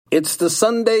It's the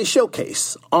Sunday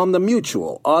Showcase on the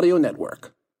Mutual Audio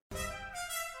Network.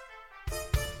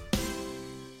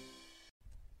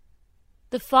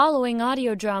 The following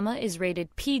audio drama is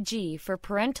rated PG for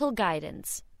parental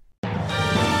guidance.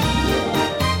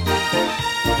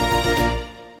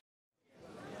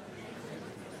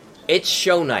 It's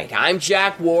show night. I'm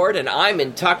Jack Ward, and I'm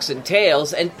in Tux and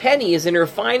Tails, and Penny is in her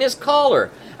finest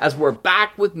collar, as we're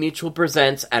back with Mutual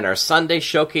Presents and our Sunday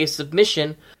Showcase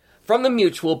submission from the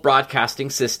Mutual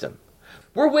Broadcasting System.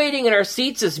 We're waiting in our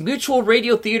seats as Mutual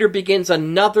Radio Theater begins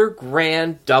another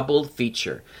grand double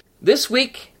feature. This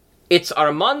week, it's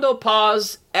Armando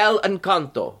Paz' El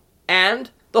Encanto and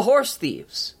The Horse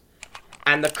Thieves.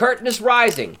 And the curtain is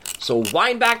rising, so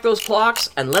wind back those clocks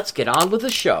and let's get on with the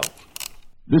show.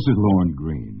 This is Lorne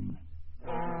Green.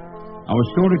 Our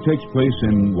story takes place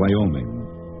in Wyoming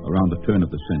around the turn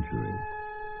of the century.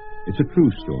 It's a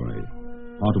true story,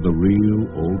 part of the real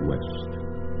Old West.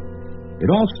 It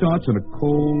all starts on a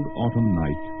cold autumn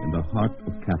night in the heart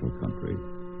of cattle country.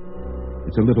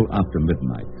 It's a little after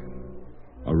midnight.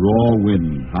 A raw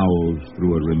wind howls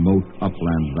through a remote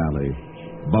upland valley,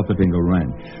 buffeting a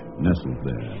ranch nestled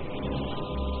there.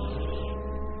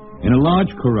 In a large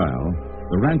corral,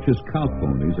 the ranch's cow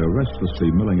ponies are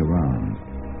restlessly milling around.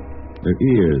 Their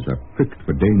ears are pricked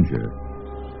for danger,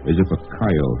 as if a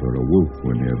coyote or a wolf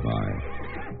were nearby.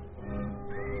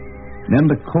 Then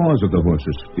the cause of the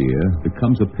horses' fear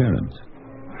becomes apparent.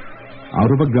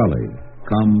 Out of a gully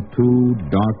come two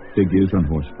dark figures on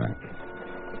horseback.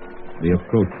 They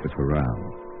approach the corral.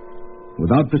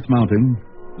 Without dismounting,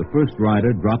 the first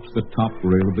rider drops the top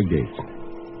rail of the gate.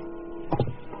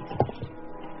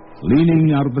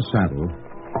 Leaning out of the saddle,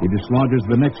 he dislodges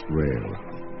the next rail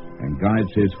and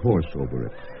guides his horse over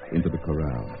it into the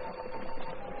corral,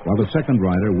 while the second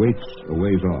rider waits a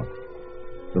ways off.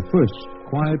 The first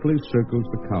quietly circles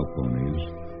the cow ponies,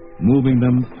 moving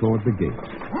them toward the gate.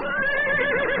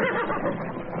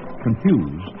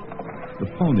 Confused,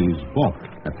 the ponies balk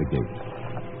at the gate.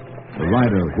 The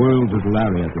rider whirls his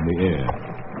lariat in the air.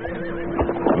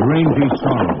 The rangy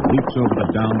sorrel leaps over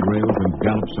the downed rails and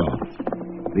gallops off.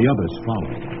 The others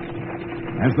follow.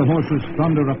 As the horses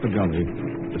thunder up the gully,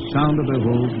 the sound of their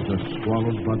hooves are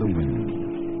swallowed by the wind.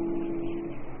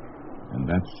 And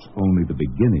that's only the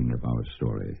beginning of our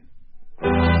story.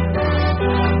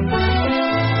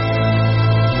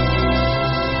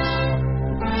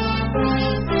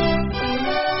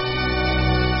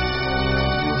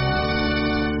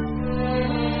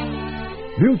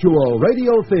 Mutual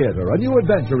Radio Theater, a new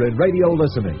adventure in radio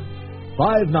listening.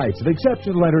 5 nights of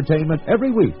exceptional entertainment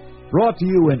every week, brought to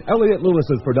you in Elliott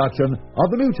Lewis's production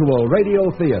of the Mutual Radio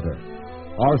Theater.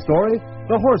 Our story,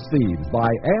 The Horse Thieves by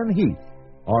Anne Heath.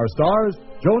 Our stars,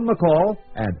 Joan McCall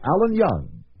and Alan Young.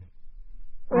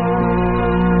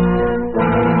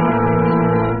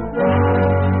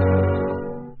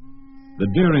 The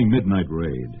daring midnight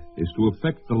raid is to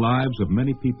affect the lives of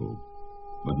many people,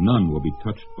 but none will be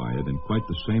touched by it in quite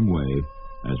the same way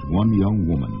as one young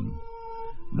woman.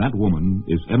 That woman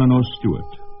is Eleanor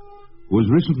Stewart, who has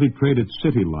recently traded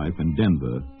city life in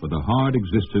Denver for the hard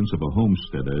existence of a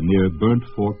homesteader near Burnt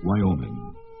Fork,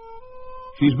 Wyoming.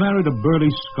 She's married a burly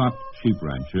Scott sheep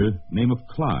rancher named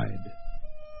Clyde.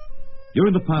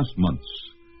 During the past months,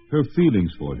 her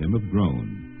feelings for him have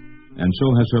grown, and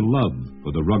so has her love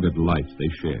for the rugged life they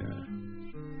share.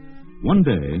 One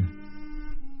day,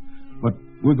 but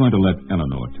we're going to let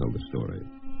Eleanor tell the story.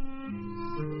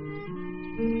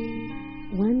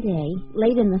 One day,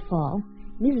 late in the fall,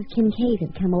 Mrs. Kincaid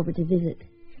had come over to visit.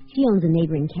 She owns a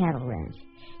neighboring cattle ranch.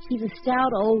 She's a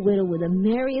stout old widow with the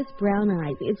merriest brown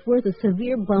eyes. It's worth a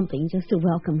severe bumping just to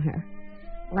welcome her.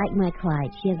 Like my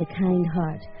Clyde, she has a kind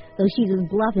heart, though she's as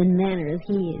bluff in manner as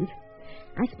he is.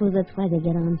 I suppose that's why they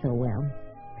get on so well.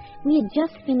 We had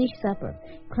just finished supper.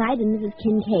 Clyde and Mrs.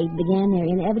 Kincaid began their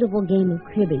inevitable game of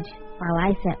cribbage, while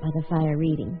I sat by the fire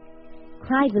reading.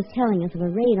 Clyde was telling us of a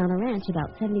raid on a ranch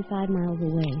about 75 miles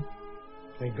away.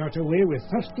 They got away with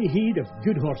 30 head of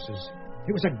good horses.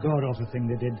 It was a god-awful thing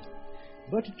they did.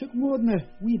 But it took more than a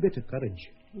wee bit of courage.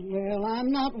 Well,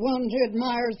 I'm not one to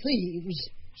admire thieves,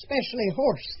 especially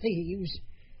horse thieves.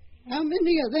 How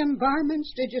many of them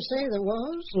varmints did you say there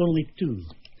was? Only 2.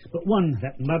 But one,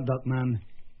 that Murdoch man,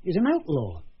 is an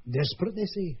outlaw. Desperate, they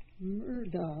say.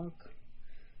 Murdoch.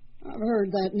 I've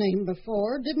heard that name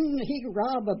before. Didn't he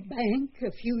rob a bank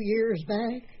a few years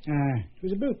back? It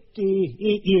was about 8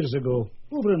 years ago,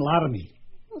 over in Laramie.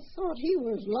 I thought he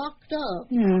was locked up.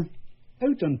 Yeah,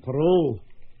 out on parole.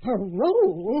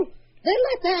 Parole? They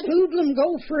let that hoodlum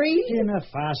go free?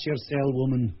 Fast yourself,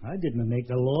 woman. I didn't make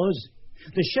the laws.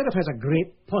 The sheriff has a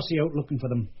great posse out looking for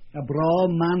them. A brawl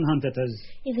manhunt it is.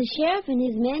 If the sheriff and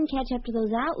his men catch up to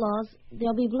those outlaws,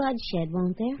 there'll be bloodshed,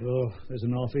 won't there? Oh, there's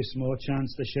an awfully small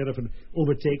chance the sheriff would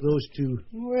overtake those two.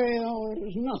 Well,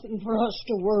 there's nothing for us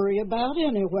to worry about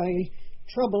anyway.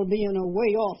 Trouble being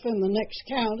away off in the next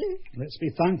county. Let's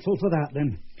be thankful for that,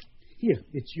 then. Here,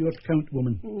 it's your count,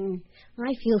 woman.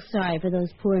 I feel sorry for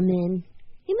those poor men.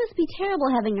 It must be terrible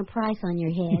having a price on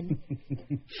your head.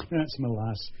 That's my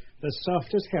lass. The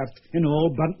softest heart in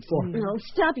all burnt for. Oh,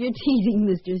 stop your teasing,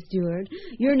 Mr. Stewart.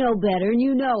 You're no better, and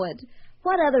you know it.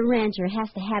 What other rancher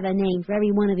has to have a name for every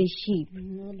one of his sheep?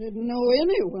 I didn't know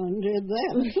anyone did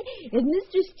that. If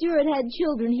Mr. Stewart had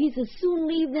children, he'd as soon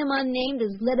leave them unnamed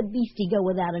as let a beastie go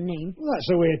without a name. Well, that's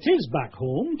the way it is back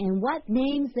home. And what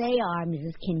names they are,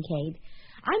 Mrs. Kincaid.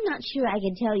 I'm not sure I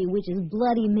can tell you which is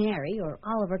Bloody Mary or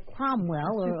Oliver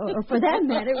Cromwell or for that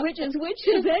matter, which is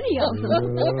any of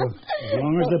them. As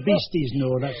long as the beasties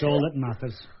know, that's all that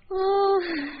matters. Oh,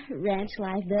 ranch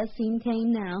life does seem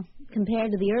tame now,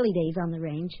 compared to the early days on the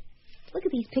range. Look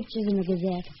at these pictures in the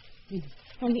Gazette.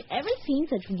 Have you ever seen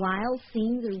such wild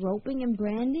scenes of roping and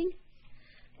branding?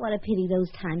 What a pity those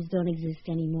times don't exist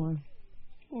anymore.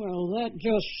 Well, that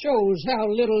just shows how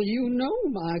little you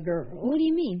know, my girl. What do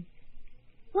you mean?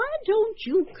 Why don't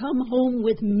you come home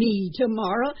with me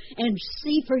tomorrow and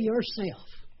see for yourself?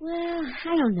 Well,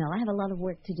 I don't know. I have a lot of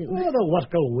work to do. Well, the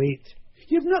work will wait.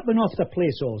 You've not been off the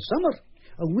place all summer.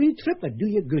 A wee trip would do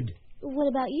you good. What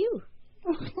about you?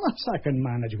 Oh, I can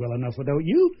manage well enough without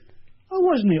you. I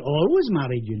wasn't always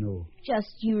married, you know.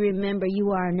 Just you remember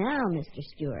you are now, Mr.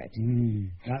 Stewart.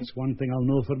 That's one thing I'll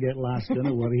no forget, lass.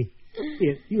 Don't worry.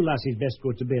 Here, you lassies best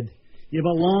go to bed. You've a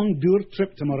long dour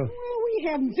trip tomorrow. We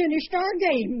haven't finished our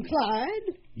game,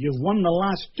 Clyde. You've won the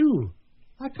last two.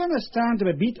 I can't stand to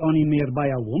be beat any more by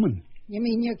a woman. You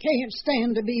mean you can't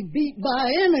stand to be beat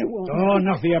by anyone? Oh,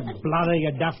 enough of your blather,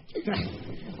 you daft.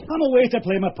 I'm away to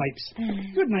play my pipes.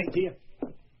 Good night to you.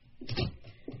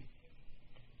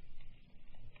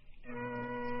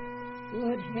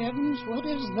 Good heavens, what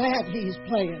is that he's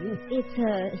playing? It's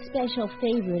a special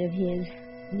favorite of his.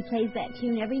 He plays that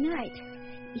tune every night.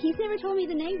 He's never told me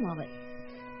the name of it.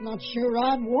 Not sure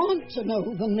I'd want to know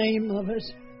the name of it.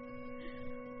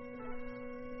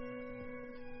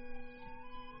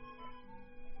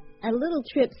 A little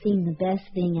trip seemed the best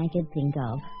thing I could think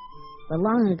of. But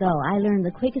long ago, I learned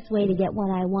the quickest way to get what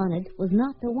I wanted was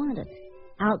not to want it,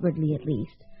 outwardly at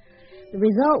least. The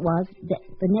result was that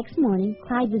the next morning,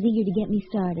 Clyde was eager to get me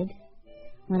started.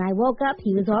 When I woke up,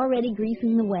 he was already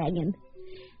greasing the wagon.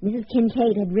 Mrs.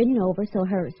 Kincaid had ridden over, so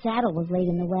her saddle was laid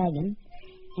in the wagon,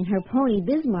 and her pony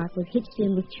Bismarck was hitched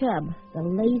in with Chub, the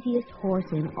laziest horse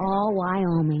in all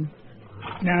Wyoming.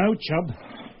 Now, Chub,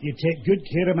 you take good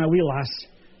care of my wee lass.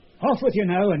 Off with you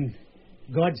now, and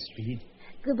Godspeed.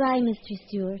 Goodbye, Mr.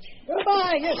 Stewart.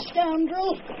 Goodbye, you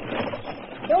scoundrel.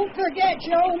 Don't forget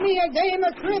you owe me a game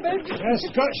of cribbage. A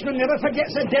Scotchman never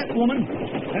forgets a debt, woman,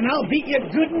 and I'll beat you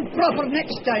good and proper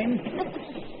next time.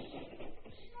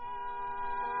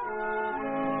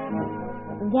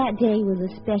 That day was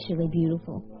especially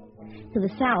beautiful. To the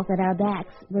south, at our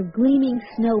backs, were gleaming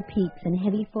snow peaks and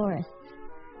heavy forests.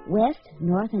 West,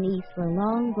 north, and east were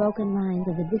long, broken lines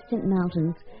of the distant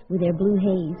mountains with their blue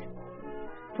haze.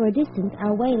 For a distance,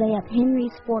 our way lay up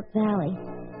Henry's Fork Valley.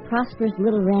 Prosperous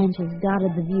little ranches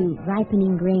dotted the view,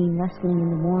 ripening grain rustling in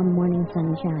the warm morning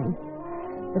sunshine.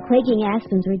 The quaking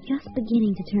aspens were just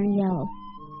beginning to turn yellow.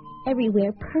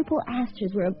 Everywhere, purple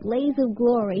asters were a blaze of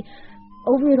glory.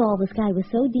 Over it all, the sky was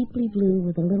so deeply blue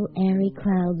with the little airy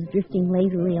clouds drifting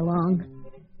lazily along.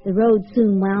 The road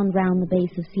soon wound round the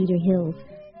base of Cedar Hills.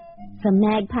 Some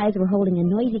magpies were holding a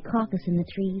noisy caucus in the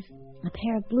trees. A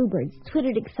pair of bluebirds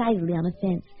twittered excitedly on a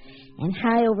fence, and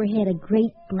high overhead a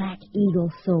great black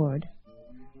eagle soared.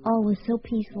 All was so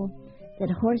peaceful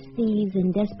that horse thieves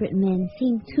and desperate men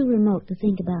seemed too remote to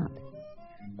think about.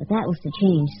 But that was to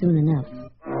change soon enough.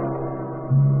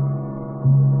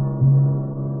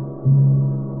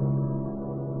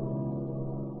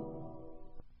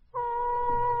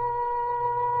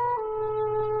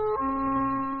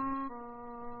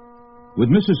 With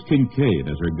Mrs. Kincaid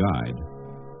as her guide,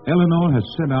 Eleanor has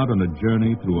set out on a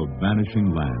journey through a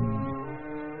vanishing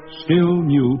land. Still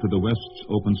new to the West's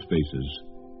open spaces,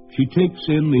 she takes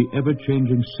in the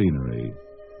ever-changing scenery,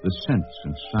 the scents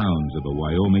and sounds of a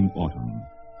Wyoming autumn.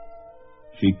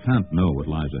 She can't know what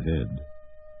lies ahead.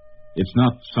 It's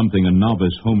not something a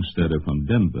novice homesteader from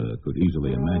Denver could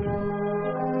easily imagine.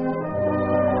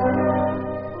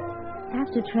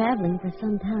 After traveling for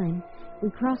some time, we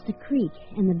crossed a creek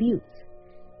and the buttes.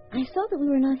 I saw that we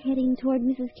were not heading toward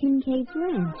Mrs. Kincaid's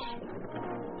ranch.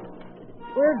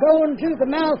 We're going to the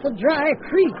mouth of Dry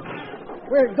Creek.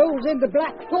 where it goes into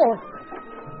Black Fork.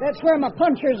 That's where my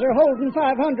punchers are holding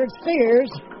 500 steers.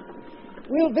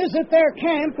 We'll visit their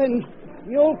camp, and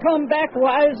you'll come back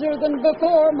wiser than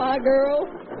before, my girl.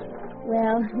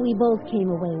 Well, we both came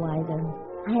away wiser.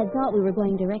 I had thought we were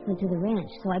going directly to the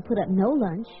ranch, so I put up no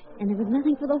lunch, and there was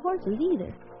nothing for the horses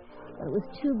either. But it was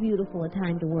too beautiful a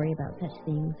time to worry about such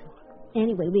things.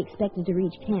 Anyway, we expected to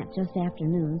reach camp just after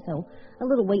noon, so a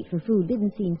little wait for food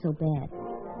didn't seem so bad.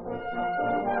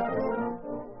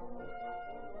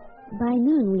 By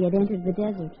noon, we had entered the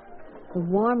desert. The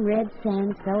warm red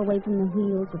sand fell away from the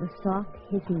wheels with a soft,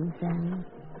 hissing sound.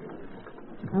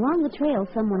 Along the trail,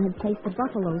 someone had placed a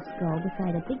buffalo skull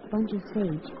beside a big bunch of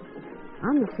sage.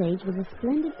 On the sage was a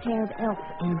splendid pair of elk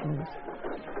antlers.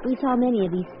 We saw many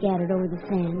of these scattered over the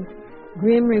sand,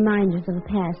 grim reminders of a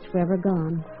past forever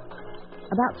gone.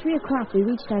 About 3 o'clock, we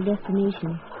reached our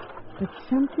destination, but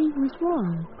something was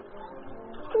wrong.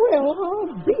 Well,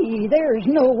 I'll be. There's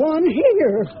no one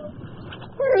here.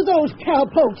 Where are those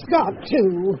cowpokes got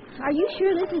to? Are you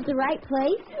sure this is the right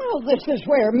place? Well, this is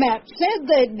where Matt said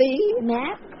they'd be.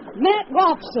 Matt? Matt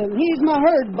Watson. He's my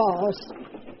herd boss.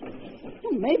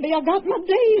 Maybe I got my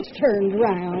days turned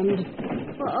round.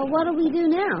 Well, what'll we do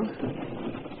now?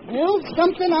 Well,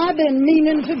 something I've been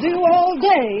meaning to do all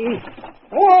day.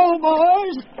 Whoa,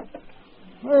 boys.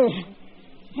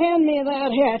 Hand me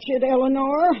that hatchet,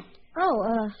 Eleanor.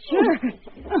 Oh, sure.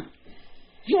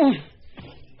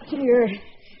 Here,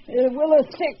 will a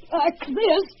stick like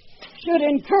this should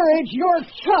encourage your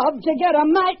chub to get a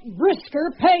mite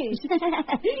brisker pace.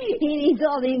 He needs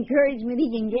all the encouragement he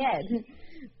can get.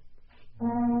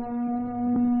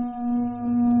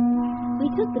 We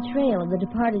took the trail of the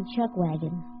departed chuck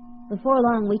wagon. Before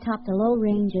long, we topped a low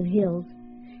range of hills.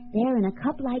 There, in a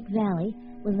cup-like valley,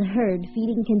 was the herd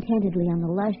feeding contentedly on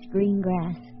the lush green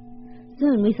grass.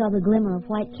 Soon we saw the glimmer of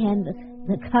white canvas,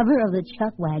 the cover of the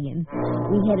chuck wagon.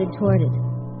 We headed toward it.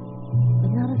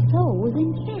 But not a soul was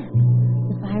in camp.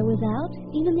 The fire was out.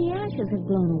 Even the ashes had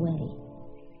blown away.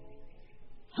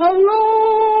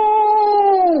 Hello!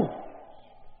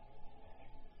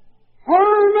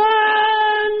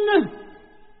 Herman!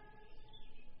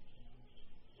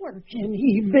 Where can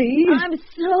he be? I'm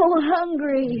so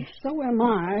hungry. So am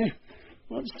I.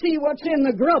 Let's see what's in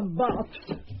the grub box.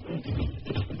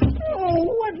 Oh,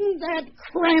 wouldn't that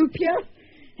cramp you?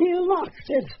 He locked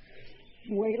it.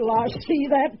 Wait till I see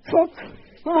that cook.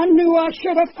 I knew I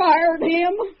should have fired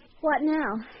him. What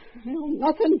now? Well,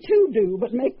 nothing to do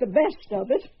but make the best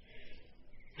of it.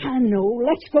 I know.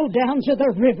 Let's go down to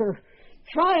the river.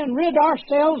 Try and rid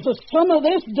ourselves of some of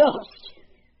this dust.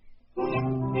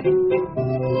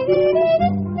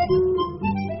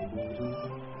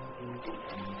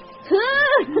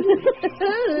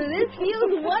 This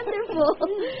feels wonderful.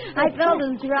 I felt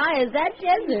as dry as that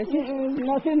desert.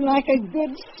 Nothing like a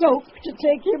good soak to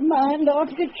take your mind off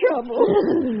your trouble.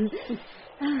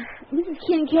 Mrs.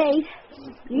 Kincaid,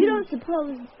 you don't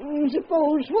suppose...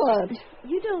 Suppose what?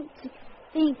 You don't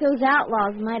think those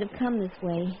outlaws might have come this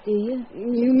way, do you?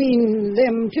 You mean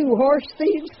them 2 horse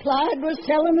thieves Clyde was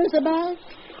telling us about?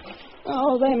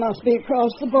 Oh, they must be across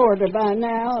the border by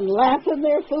now and laughing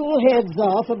their fool heads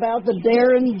off about the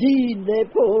daring deed they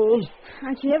pulled.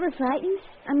 Aren't you ever frightened?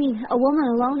 I mean, a woman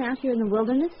alone out here in the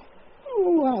wilderness?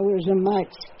 Oh, I was a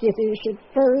mite skittish at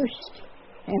first,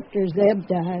 after Zeb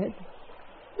died.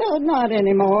 But not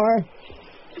anymore.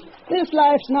 This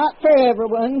life's not for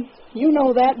everyone. You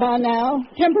know that by now.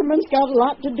 Temperament's got a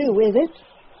lot to do with it.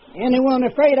 Anyone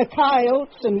afraid of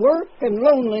coyotes and work and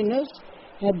loneliness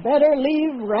had better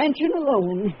leave ranching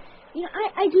alone. You know,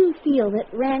 I do feel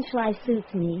that ranch life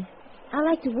suits me. I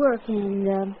like to work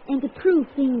and to prove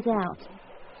things out.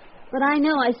 But I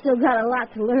know I still got a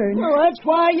lot to learn. Well, that's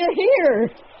why you're here.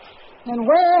 And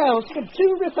where else could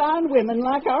 2 refined women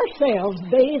like ourselves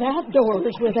bathe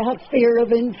outdoors without fear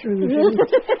of intrusion?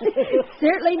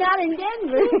 Certainly not in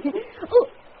Denver. Oh,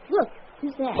 look,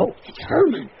 who's that? Oh, it's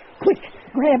Herman. Quick,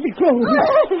 grab your clothes.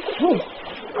 Oh.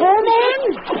 Herman!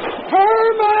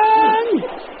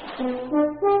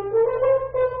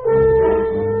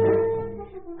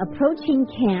 Approaching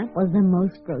camp was the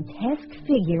most grotesque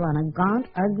figure on a gaunt,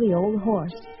 ugly old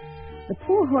horse. The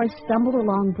poor horse stumbled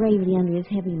along bravely under his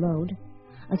heavy load.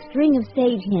 A string of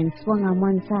sage hens swung on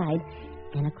one side,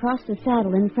 and across the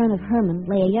saddle in front of Herman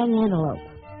lay a young antelope.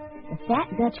 The fat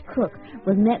Dutch cook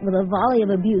was met with a volley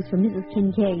of abuse from Mrs.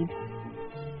 Kincaid.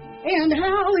 And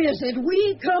how is it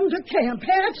we come to camp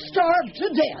half-starved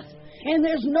to death, and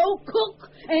there's no cook,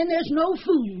 and there's no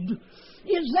food?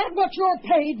 Is that what you're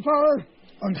paid for?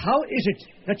 And how is it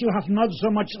that you have not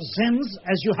so much sense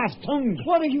as you have tongue?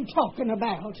 What are you talking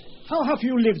about? How have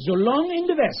you lived so long in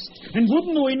the West and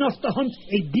wouldn't know enough to hunt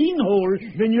a bean hole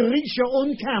when you reach your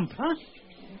own camp, huh?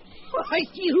 Why,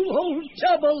 you old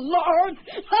double lord,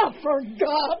 I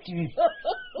forgot.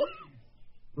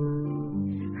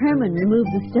 Herman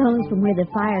removed the stones from where the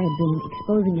fire had been,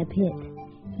 exposing a pit.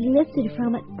 He lifted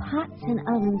from it pots and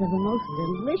ovens of the most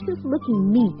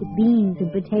delicious-looking meat, beans,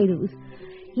 and potatoes.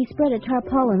 He spread a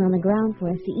tarpaulin on the ground for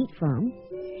us to eat from,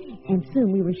 and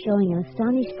soon we were showing an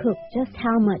astonished cook just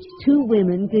how much 2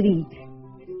 women could eat.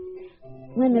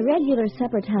 When the regular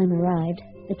supper time arrived,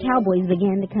 the cowboys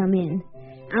began to come in.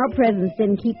 Our presence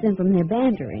didn't keep them from their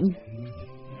bantering.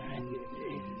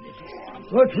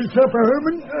 What's for supper,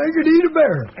 Herman? I could eat a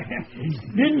bear.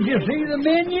 Didn't you see the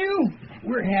menu?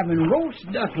 We're having roast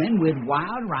duckling with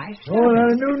wild rice. Oh,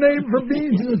 a new name for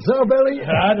beans in the sow belly?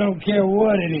 I don't care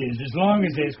what it is, as long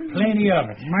as there's plenty of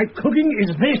it. My cooking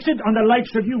is wasted on the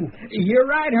likes of you. You're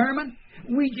right, Herman.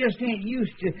 We just ain't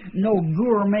used to no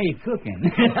gourmet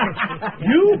cooking.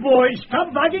 You boys,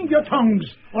 stop wagging your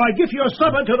tongues, or I give your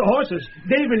supper to the horses.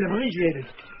 They will appreciate it.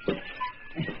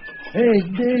 Hey,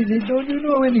 Daisy, don't you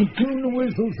know any tune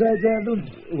whistles that don't...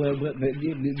 Well,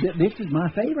 this is my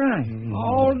favorite.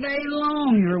 All day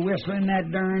long you're whistling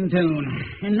that darn tune.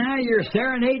 And now you're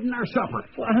serenading our supper.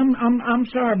 Well, I'm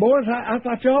sorry, boys. I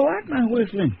thought y'all liked my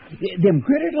whistling. Them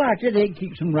critters like it. They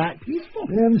keeps them right peaceful.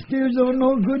 Them steers don't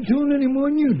know good tune any more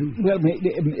than you do. Well,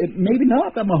 maybe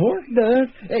not, but my horse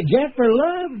does. Jasper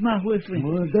loves my whistling.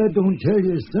 Well, that don't tell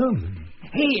you something.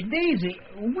 Hey, Daisy,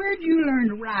 where'd you learn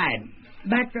to ride?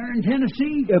 Back there in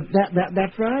Tennessee?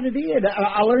 That's right, I did.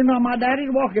 I learned on my daddy's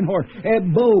walking horse.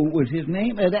 Bo was his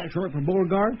name. That's short for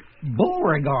Beauregard.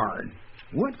 Beauregard?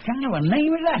 What kind of a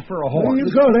name is that for a horse? Well, you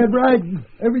call that riding.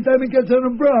 Every time he gets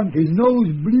on a bronc, his nose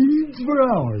bleeds for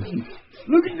hours.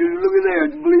 Look at there,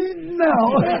 it's bleeding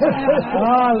now.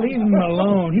 Leave him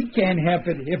alone. He can't help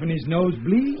it if his nose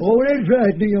bleeds. Oh, that's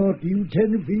right, New York. You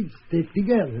tenderfeet stick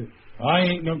together. I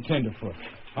ain't no tenderfoot.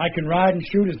 I can ride and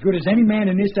shoot as good as any man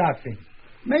in this outfit.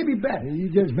 Maybe better. You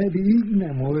just may be eating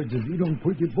them words if you don't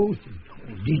quit your boasting.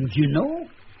 Didn't you know?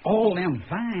 All them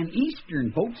fine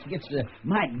Eastern folks gets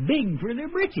might big for their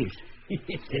britches.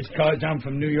 Just 'cause I'm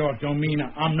from New York don't mean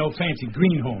I'm no fancy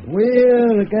greenhorn.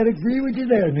 Well, I gotta agree with you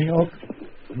there, New York.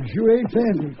 You sure ain't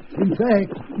fancy. In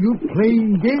fact, you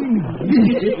playing games.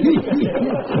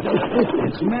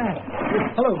 What's the matter?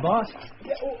 Hello, boss.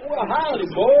 Well, howdy,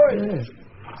 boys.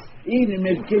 Evening,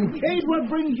 Miss Kincaid. What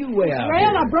brings you way out here?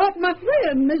 Well, I brought my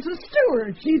friend, Mrs.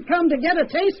 Stewart. She's come to get a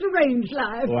taste of range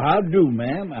life. Well, how do,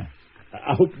 ma'am?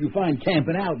 I hope you find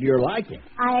camping out to your liking.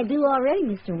 I do already,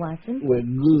 Mr. Watson. Well,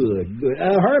 good.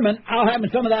 Herman, I'll have me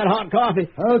some of that hot coffee.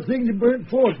 How's things at Burnt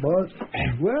Fort, boss?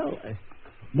 Well,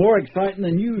 more exciting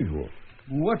than usual.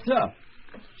 What's up?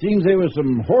 Seems there was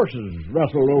some horses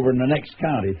rustled over in the next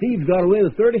county. Thieves got away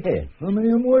with 30 head. How many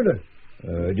of them were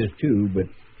there? Just 2, but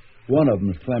one of them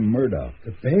is Clem Murdoch.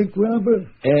 The bank robber?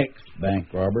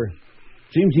 Ex-bank robber.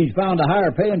 Seems he's found a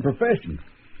higher paying profession.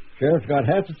 Sheriff's got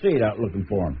half the state out looking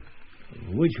for him.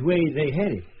 Which way they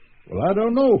headed? Well, I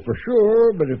don't know for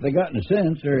sure, but if they got any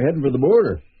sense, they're heading for the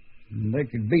border. They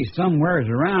could be somewheres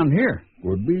around here.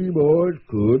 Could be, boys,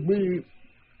 could be.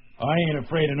 I ain't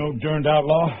afraid of no derned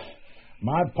outlaw.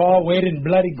 My paw waited and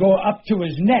bloody go up to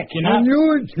his neck, you know. And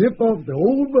you'd slip off the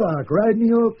old block, right, New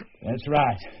York? That's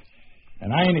right.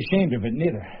 And I ain't ashamed of it,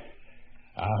 neither.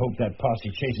 I hope that posse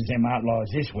chases them outlaws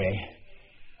this way.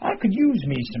 I could use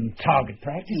me some target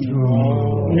practice.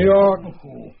 Oh. New York,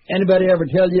 anybody ever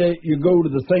tell you you go to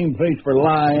the same place for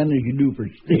lying as you do for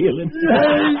stealing?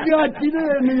 I got you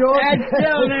there, New York. That's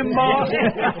tell them, boss.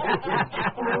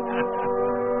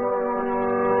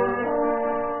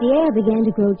 The air began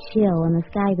to grow chill and the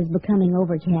sky was becoming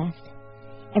overcast.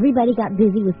 Everybody got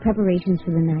busy with preparations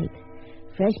for the night.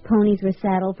 Fresh ponies were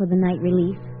saddled for the night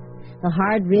relief. The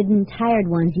hard-ridden, tired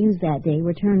ones used that day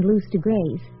were turned loose to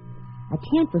graze. A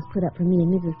tent was put up for me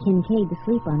and Mrs. Kincaid to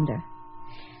sleep under.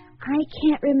 I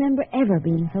can't remember ever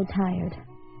being so tired.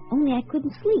 Only I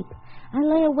couldn't sleep. I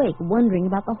lay awake wondering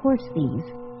about the horse thieves.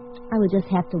 I would just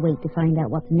have to wait to find out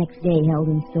what the next day held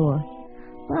in store.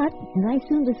 But, as I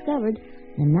soon discovered,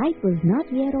 the night was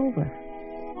not yet over.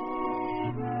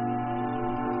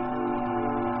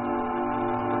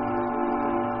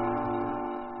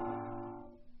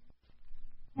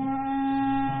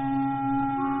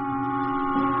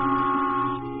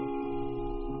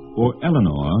 For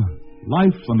Eleanor,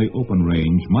 life on the open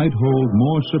range might hold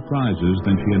more surprises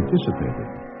than she anticipated.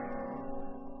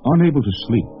 Unable to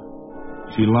sleep,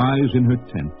 she lies in her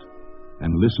tent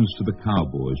and listens to the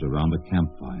cowboys around the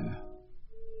campfire.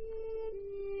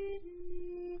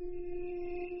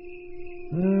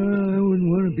 I wouldn't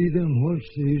want to be them horse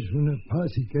thieves when that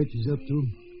posse catches up to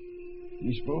them.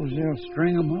 You suppose they'll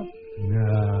string 'em up?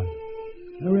 Nah.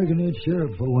 I reckon that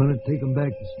sheriff will want to take 'em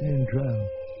back to stand trial.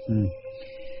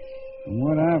 From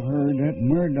what I've heard, that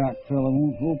Murdoch fellow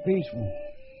won't go peaceful.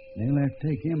 They'll have to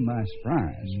take him by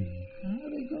surprise. How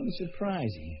are they going to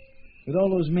surprise him with all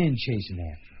those men chasing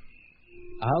after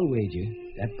him? I'll wager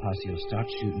that posse will start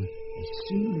shooting as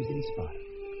soon as they spot him.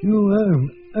 You know,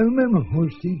 I remember a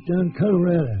horse thief down in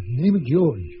Colorado, name of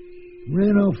George.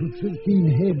 Ran off with 15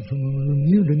 head from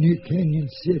Remuda near Canyon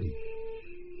City.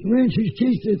 The ranchers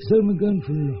chased that son of a gun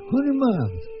for 100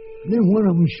 miles. And then one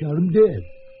of them shot him dead.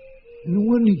 And the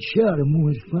one that shot him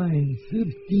was fined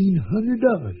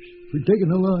 $1,500 for taking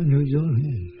the law into his own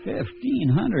hands.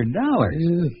 $1,500?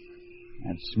 Yeah.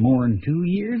 That's more than 2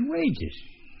 years' wages.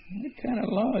 What kind of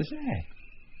law is that?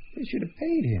 They should have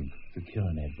paid him for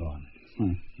killing that varmint.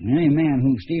 Any man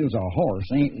who steals a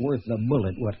horse ain't worth the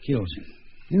bullet what kills him.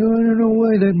 You know, I don't know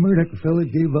why that Murdoch fella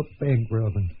gave up bank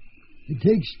robbing. It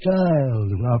takes style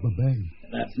to rob a bank.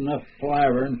 That's enough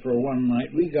slavering for one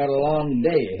night. We got a long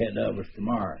day ahead of us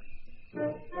tomorrow.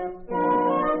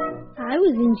 I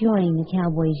was enjoying the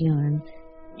cowboys' yarns.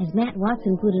 As Matt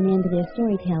Watson put an end to their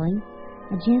storytelling,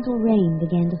 a gentle rain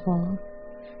began to fall.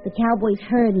 The cowboys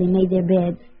hurriedly made their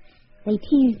beds. They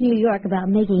teased New York about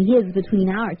making his between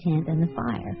our tent and the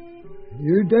fire.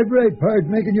 You're dead right, Pard,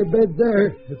 making your bed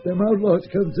there. If them outlaws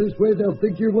comes this way, they'll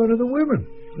think you're one of the women.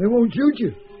 They won't shoot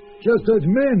you. Just us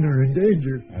men are in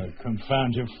danger. Oh,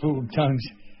 confound your fool tongues.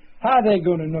 How are they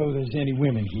going to know there's any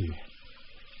women here?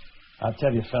 I'll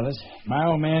tell you, fellas, my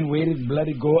old man waited and let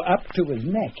it go up to his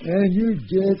neck. And you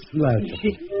just laughed.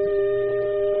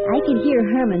 I could hear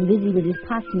Herman busy with his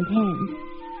pots and pans.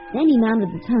 Then he mounted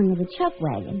the tongue of the chuck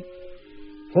wagon.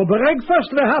 For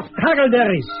breakfast, we have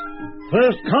tackleberries.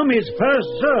 First come is first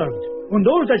served. And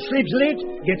those that sleeps late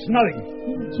gets nothing.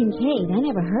 Kincaid, I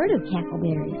never heard of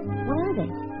cackleberries. What are they?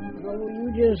 Oh,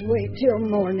 you just wait till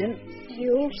morning.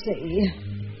 You'll see.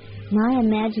 My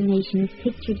imagination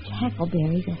pictured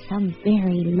cackleberries as some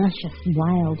very luscious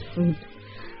wild fruit.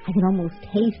 I could almost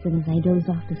taste them as I dozed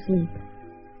off to sleep.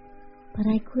 But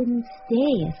I couldn't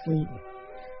stay asleep.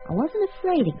 I wasn't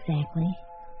afraid exactly,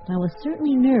 but I was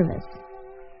certainly nervous.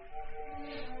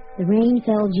 The rain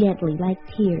fell gently like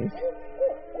tears.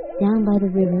 Down by the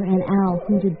river, an owl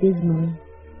hooted dismally.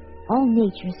 All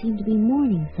nature seemed to be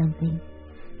mourning something.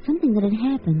 Something that had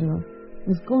happened or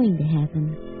was going to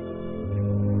happen.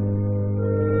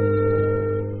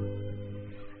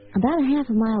 About a half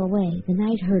a mile away, the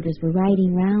night herders were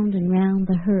riding round and round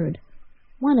the herd.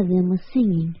 One of them was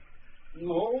singing.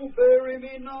 Oh, bury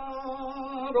me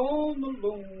not on the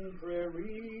lone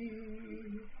prairie,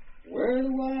 where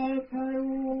the wild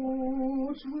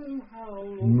coyotes will howl.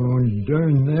 Oh,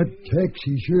 darn, that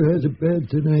taxi sure has it bad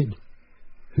tonight.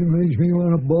 It makes me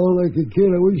want to bawl like a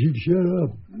kid. I wish he'd shut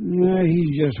up. Yeah,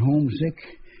 he's just homesick.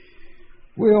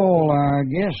 We all are, I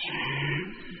guess.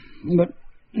 But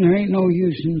there ain't no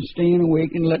use in staying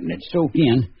awake and letting it soak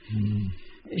in.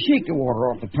 Shake the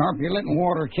water off the tarp. You're letting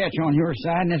water catch on your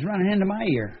side, and it's running into my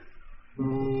ear.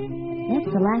 That's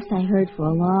the last I heard for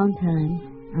a long time.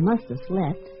 I must have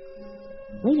slept.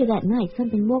 Later that night,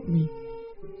 something woke me.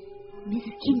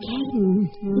 Mrs. Kincaid,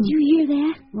 did you hear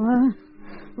that?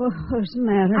 What's the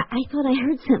matter? I thought I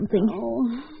heard something. Oh,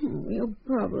 you're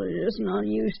probably just not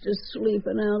used to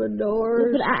sleeping out of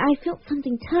doors. But I felt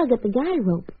something tug at the guy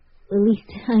rope. At least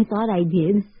I thought I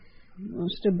did.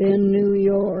 Must have been New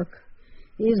York.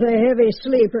 He's a heavy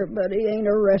sleeper, but he ain't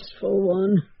a restful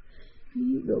one.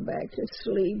 You go back to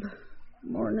sleep.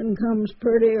 Morning comes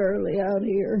pretty early out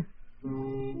here.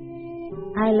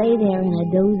 I lay there in a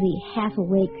dozy,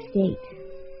 half-awake state,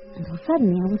 until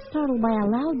suddenly I was startled by a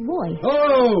loud voice.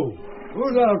 Oh!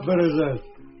 Whose outfit is this?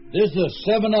 This is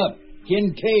 7-Up.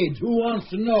 Kincaid's. Who wants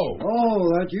to know? Oh,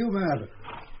 that's you, Matt.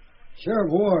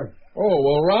 Sheriff Ward. Oh,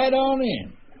 well, right on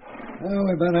in. Well,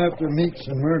 we've been after Meeks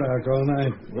and Murdoch all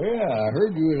night. Well, I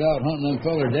heard you was out hunting them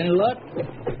fellers. Any luck?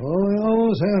 Oh, we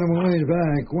almost had them a ways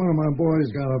back. One of my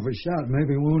boys got off a shot,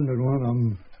 maybe wounded one of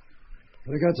them.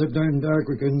 But it got so darn dark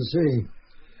we couldn't see.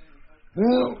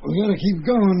 Well, we gotta keep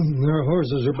going. Their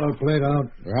horses are about played out.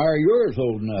 How are yours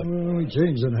holding up? Well, we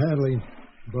changed at Hadley,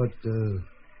 but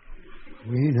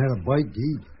we ain't had a bite to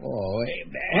eat. Oh,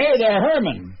 hey there,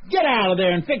 Herman. Get out of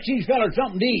there and fix these fellers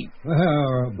something to eat.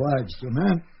 Well, obliged to,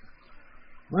 man.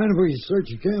 Mind if we search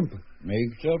the camp?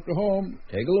 Make yourself to home.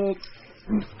 Take a look.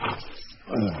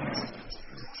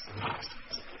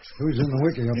 Who's in the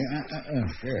wicket?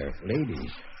 Sheriff,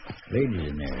 ladies. Ladies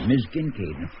in there. Miss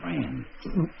Kincaid and a friend.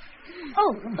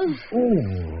 Oh,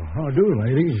 how do,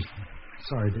 ladies?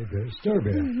 Sorry to disturb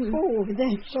you. Oh,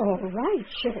 that's all right,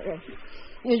 Sheriff.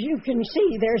 As you can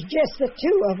see, there's just the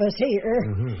two of us here.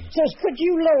 So could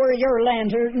you lower your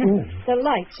lantern? The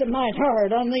light's a mite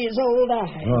hard on these old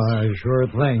eyes. Why, sure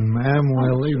thing, ma'am.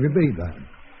 We'll leave you be then.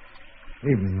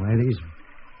 Evening, ladies.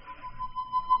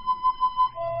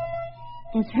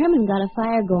 As Herman got a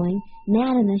fire going,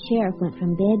 Matt and the sheriff went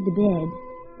from bed to bed.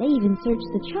 They even searched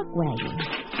the truck wagon.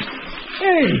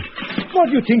 Hey, what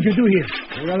do you think you do here?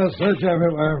 We got to search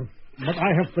everywhere. But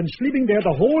I have been sleeping there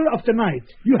the whole of the night.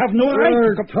 You have no right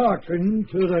You're to... talking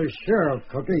to the sheriff,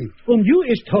 Cookie. And you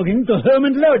is talking to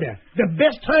Herman Loader, the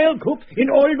best tile cook in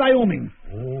all Wyoming.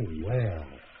 Oh, well.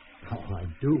 Oh, I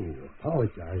do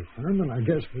apologize, Herman. I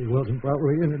guess we wasn't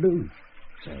properly introduced.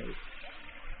 Say,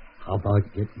 how about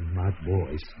getting my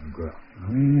boy some grub?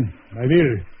 I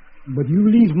will. But you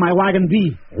leave my wagon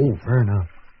be. Oh, fair enough.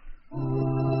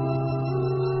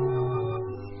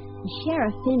 The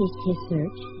sheriff finished his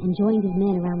search and joined his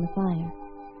men around the fire.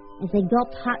 As they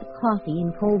gulped hot coffee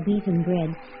and cold beef and bread,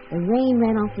 the rain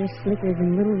ran off their slickers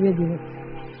in little rivulets.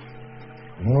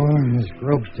 Oh, this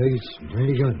grub tastes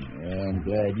pretty good. Yeah, I'm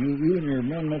glad. You and your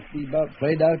men must be about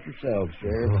played out yourselves,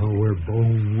 Sheriff. Oh, we're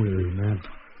bone weary, Matt.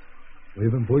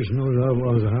 We've been pushing those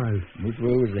outlaws hard. Which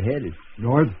way was they headed?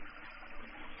 North.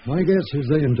 My guess is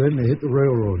they intend to hit the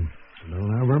railroad. They'll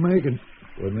never make it.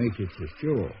 What makes it so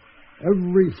sure?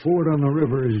 Every ford on the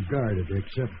river is guarded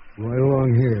except right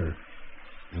along here.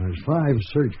 And there's 5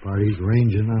 search parties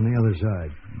ranging on the other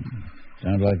side.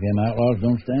 Sounds like them outlaws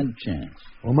don't stand a chance.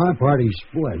 Well, my party's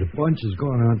split. A bunch has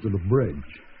gone out to the bridge.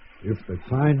 If they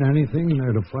find anything,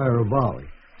 they're to fire a volley.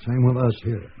 Same with us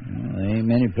here. Well, there ain't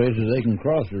many places they can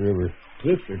cross the river.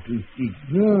 Cliffs are too steep.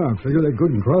 Yeah, I figure they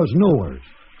couldn't cross nowhere.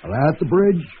 At the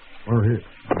bridge or here.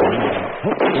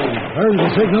 Oh, there's the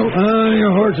signal. On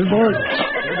your horses, boys.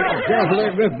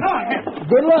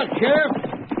 Good luck, Sheriff.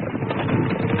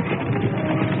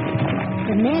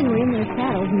 The men were in their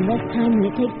saddles in less time than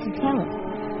it takes to tell it.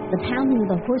 The pounding of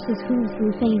the horses' hooves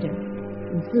grew fainter,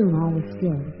 and soon all was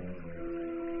still.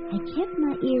 I kept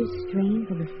my ears strained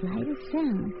for the slightest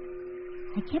sound.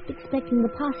 I kept expecting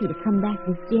the posse to come back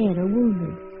with dead or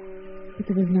wounded, but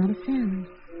there was not a sound.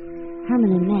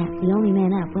 Herman and Matt, the only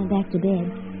man up, went back to bed.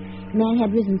 Matt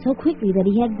had risen so quickly that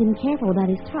he hadn't been careful about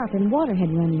his tarp, and water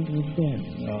had run into his bed.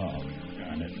 Oh,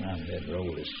 darn it, my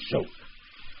bedroll is soaked.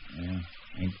 Yeah,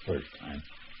 ain't the first time.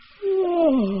 Oh,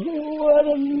 what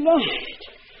a night.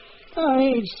 I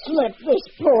ain't slept this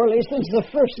poorly since the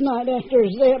first night after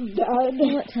Zeb died.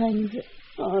 What time is it?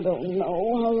 I don't know.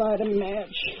 I'll light a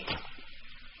match.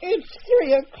 It's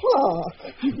 3 o'clock.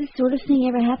 Has this sort of thing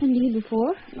ever happened to you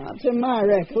before? Not to my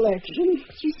recollection.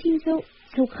 But you seem so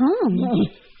calm.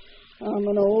 I'm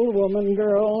an old woman,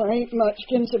 girl. Ain't much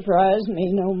can surprise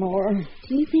me no more.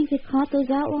 Do you think they caught those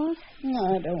outlaws?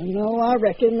 I don't know. I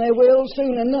reckon they will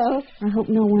soon enough. I hope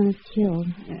no one is killed.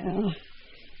 Yeah.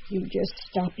 You just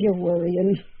stop your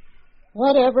worrying.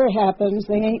 Whatever happens,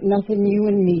 there ain't nothing you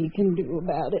and me can do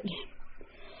about it.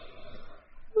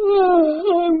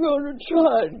 Oh, I'm going to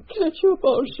try and catch up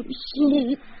on some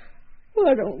sleep.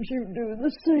 Why don't you do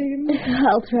the same?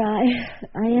 I'll try.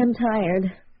 I am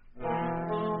tired.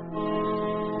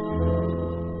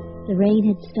 The rain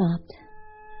had stopped.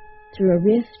 Through a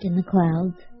rift in the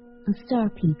clouds, a star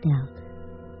peeped out.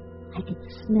 I could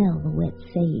smell the wet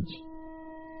sage.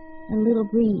 A little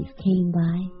breeze came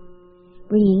by,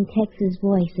 bringing Tex's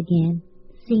voice again,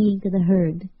 singing to the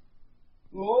herd.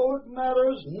 Oh, it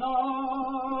matters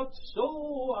not, so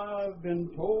I've been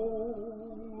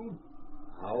told,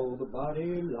 how the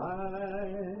body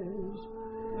lies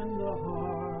and the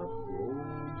heart grows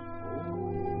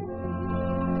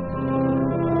cold.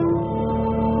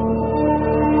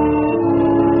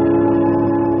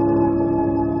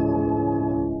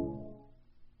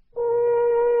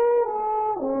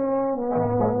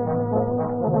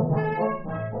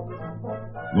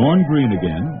 Lorne Greene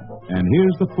again, and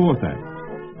here's the 4th act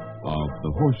of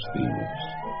The Horse Thieves.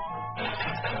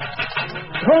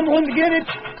 Come und get it.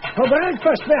 For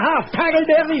breakfast we have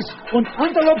tackleberries und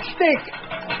antelope steak.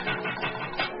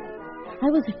 I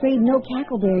was afraid no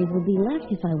cackleberries would be left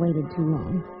if I waited too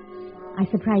long. I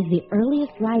surprised the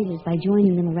earliest risers by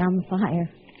joining them around the fire.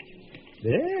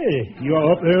 Hey, you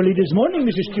are up early this morning,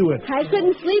 Mrs. Stewart. I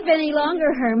couldn't sleep any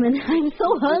longer, Herman. I'm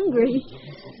so hungry.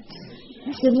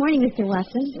 Good morning, Mr.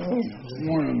 Watson. Good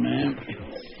morning, ma'am.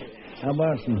 How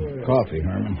about some coffee,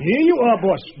 Herman? Here you are,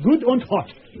 boss. Good and hot.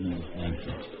 Thank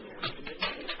you.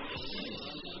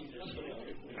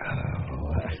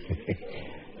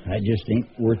 Oh, I just ain't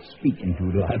worth speaking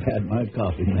to till I've had my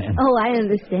coffee, man. Oh, I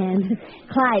understand.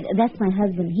 Clyde, that's my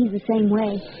husband. He's the same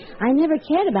way. I never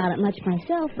cared about it much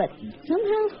myself, but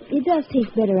somehow it does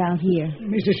taste better out here.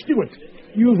 Mrs. Stewart,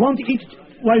 you want to eat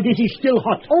while this is still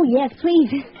hot? Oh, yes,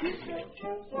 please.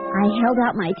 I held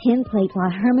out my tin plate while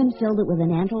Herman filled it with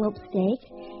an antelope steak,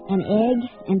 an egg,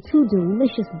 and 2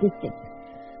 delicious biscuits.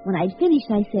 When I'd finished,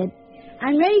 I said,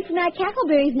 I'm ready for my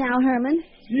cackleberries now, Herman.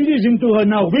 Listen to her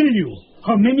now, will you?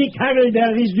 How many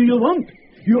cackleberries do you want?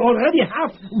 You already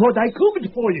have what I cooked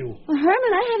for you. Well,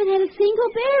 Herman, I haven't had a single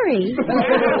berry.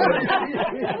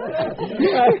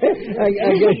 I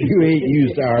guess you ain't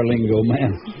used to our lingo,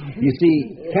 man. You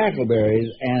see, cackleberries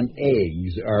and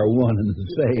eggs are one and the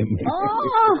same.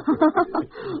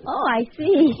 Oh, I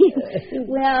see.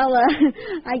 Well,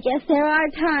 I guess there are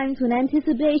times when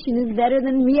anticipation is better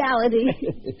than reality.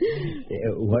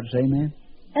 What say, man?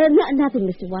 Nothing,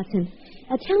 Mr. Watson.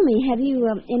 Tell me, have you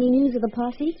any news of the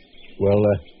posse? Well,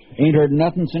 ain't heard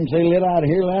nothing since they lit out of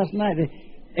here last night.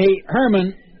 Hey,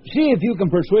 Herman, see if you can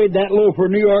persuade that loafer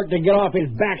New York to get off his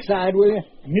backside, will you?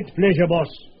 With pleasure, boss.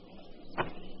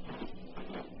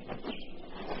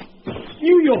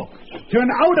 New York, turn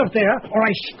out of there, or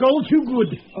I scold you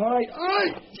good. All right.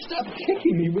 Stop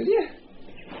kicking me, will you?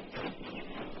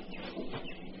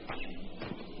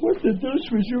 What the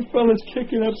deuce was you fellas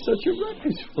kicking up such a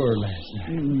ruckus for last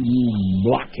night?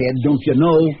 Blockhead, don't you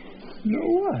know? No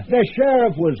what? The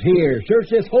sheriff was here,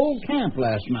 searched this whole camp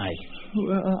last night.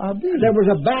 Well, I'll be. There was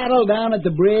a battle down at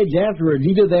the bridge afterwards.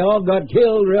 Either they all got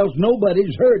killed or else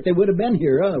nobody's hurt. They would have been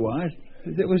here otherwise.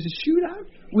 There was a shootout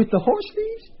with the horse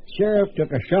thieves? Sheriff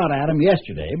took a shot at him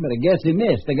yesterday, but I guess he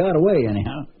missed. They got away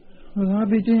anyhow. Well, I'll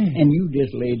be damned. And you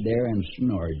just laid there and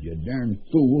snored, you darn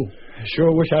fool. I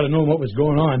sure wish I'd have known what was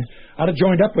going on. I'd have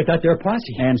joined up with that there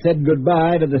posse. And said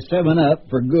goodbye to the 7-Up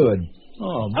for good.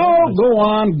 Oh, go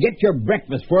on. Get your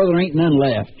breakfast before there ain't none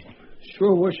left.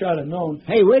 Sure wish I'd have known.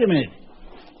 Hey, wait a minute.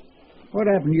 What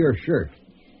happened to your shirt?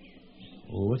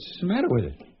 Well, what's the matter with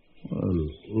it? Well,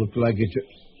 looks like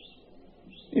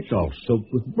it's all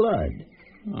soaked with blood.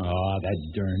 Oh, that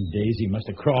darn Daisy must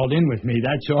have crawled in with me,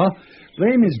 that's all.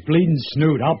 Blame his bleeding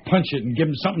snoot. I'll punch it and give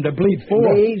him something to bleed for.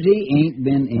 Daisy ain't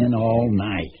been in all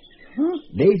night. Huh?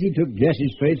 Daisy took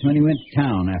Jesse's place when he went to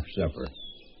town after supper.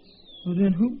 Well,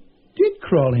 then who did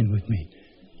crawl in with me?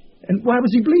 And why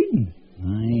was he bleeding?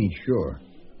 I ain't sure,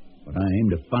 but I aim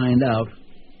to find out.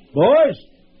 Boys,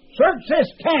 search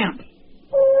this camp.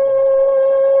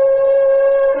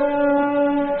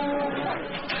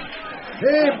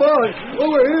 Hey, boys,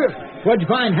 over here. What'd you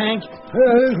find, Hank?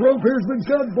 This rope here's been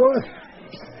cut, boy.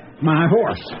 My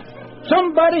horse.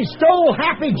 Somebody stole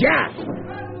Happy Jack.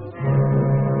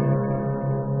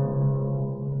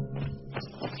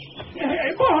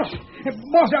 Hey, boss!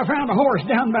 Boss, I found a horse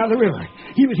down by the river.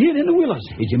 He was hid in the willows.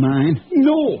 Did you mind?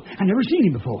 No, I never seen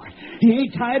him before. He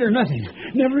ain't tied or nothing.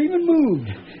 Never even moved.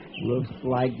 Looks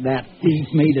like that thief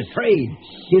made a trade.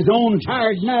 His own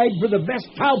tired nag for the best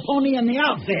cow pony in the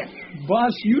outfit.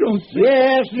 Boss, you don't think...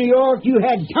 Yes, New York, you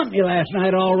had company last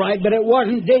night, all right, but it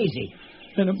wasn't Daisy.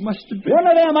 Then it must have been... One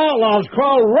of them outlaws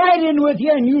crawled right in with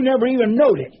you, and you never even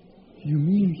knowed it. You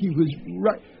mean he was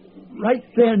right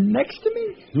there next to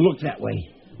me? Look that way.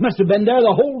 Must have been there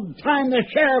the whole time the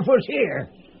sheriff was here.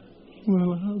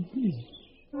 Well, I'll be...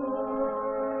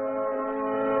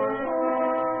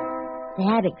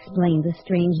 That explained the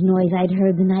strange noise I'd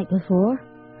heard the night before.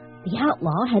 The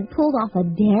outlaw had pulled off a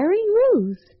daring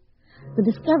ruse. The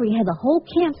discovery had the whole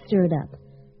camp stirred up,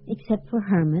 except for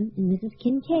Herman and Mrs.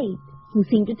 Kincaid, who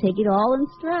seemed to take it all in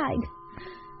stride.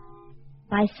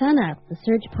 By sunup, the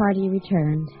search party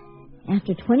returned.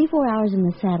 After 24 hours in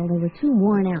the saddle, they were too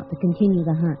worn out to continue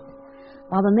the hunt.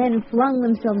 While the men flung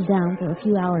themselves down for a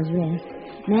few hours' rest,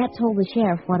 Matt told the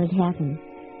sheriff what had happened.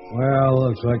 Well,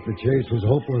 looks like the chase was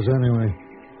hopeless anyway.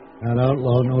 That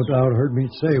outlaw no doubt heard me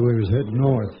say we was heading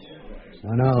north.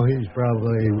 And now he's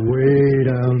probably way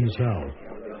down south.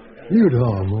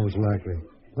 Utah, most likely.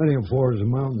 Plenty of forests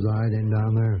and mountains hiding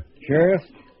down there. Sheriff,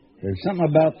 there's something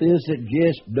about this that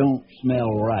just don't smell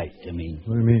right to me.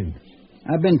 What do you mean?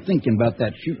 I've been thinking about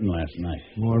that shooting last night.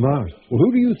 What about it? Well,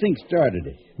 who do you think started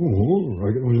it? Oh,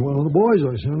 I reckon it was one of the boys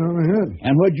I sent on ahead.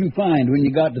 And what'd you find when you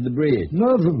got to the bridge?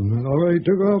 Nothing. It already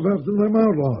took off after them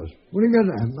outlaws. What are you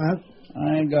getting at, Matt?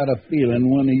 I got a feeling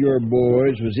one of your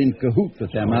boys was in cahoots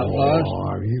with them outlaws. Oh,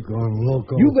 are you going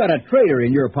loco? You got a traitor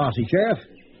in your posse, Sheriff.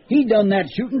 He done that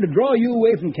shooting to draw you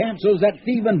away from camp so's that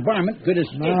thieving varmint could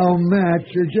escape. Now, Matt,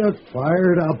 you're just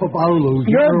fired up about losing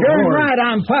You're your darn horse. right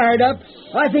I'm fired up.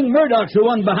 I think Murdoch's the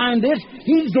one behind this.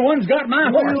 He's the one's got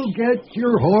my horse. You'll get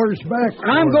your horse back.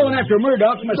 I'm going after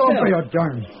Murdoch myself. Don't be a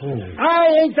darn fool.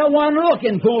 I ain't the one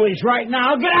looking foolish right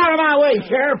now. Get out of my way,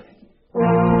 Sheriff.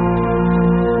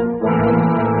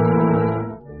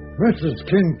 Mrs.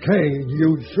 Kincaid,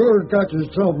 you sure got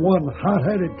yourself one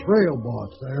hot-headed trail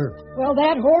boss there. Well,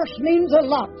 that horse means a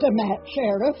lot to Matt,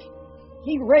 Sheriff.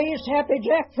 He raised Happy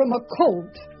Jack from a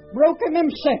colt, broke him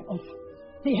himself.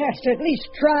 He has to at least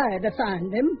try to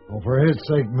find him. Oh, for his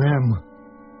sake, ma'am,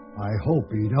 I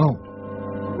hope he don't.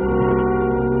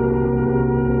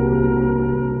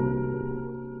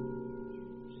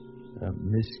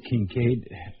 Miss Kincaid,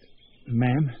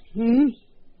 ma'am?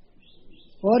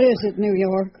 What is it, New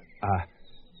York?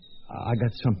 I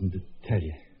got something to tell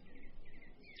you.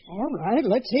 All right,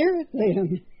 let's hear it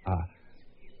then.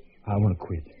 I want to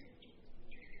quit.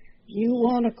 You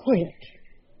want to quit?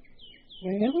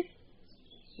 Well,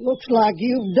 looks like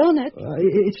you've done it.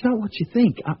 It's not what you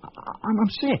think. I'm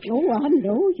sick. Oh, I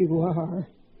know you are.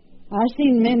 I've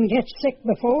seen men get sick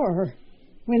before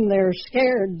when they're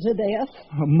scared to death.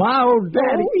 My old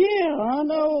daddy. Oh, yeah, I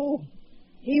know.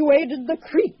 He waded the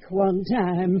creek one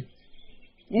time.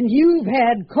 And you've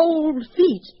had cold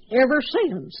feet ever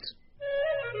since.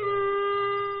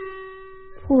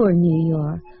 Poor New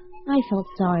York. I felt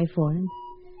sorry for him.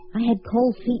 I had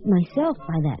cold feet myself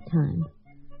by that time.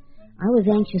 I was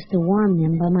anxious to warm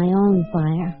them by my own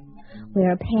fire,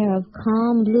 where a pair of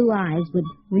calm blue eyes would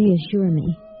reassure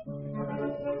me.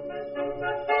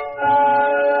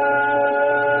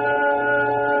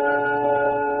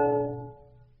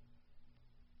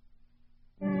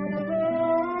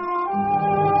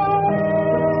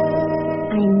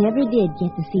 I never did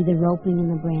get to see the roping and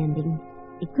the branding.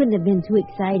 It couldn't have been too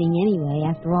exciting anyway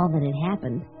after all that had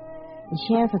happened. The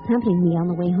sheriff accompanied me on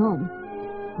the way home.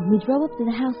 When we drove up to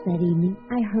the house that evening,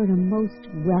 I heard a most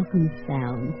welcome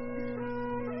sound.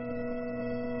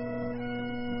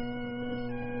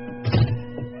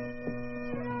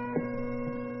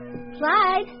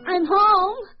 Clyde, I'm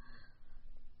home.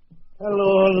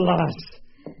 Hello, lass.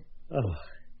 Oh,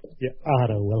 you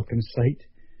are a welcome sight.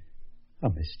 I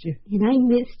missed you. And I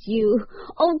missed you.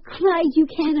 Oh, Clyde, you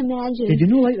can't imagine. Did you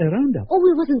know like the roundup? Oh,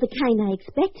 it wasn't the kind I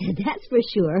expected, that's for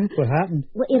sure. What happened?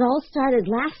 Well, it all started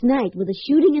last night with a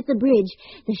shooting at the bridge.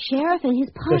 The sheriff and his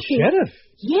posse... The sheriff?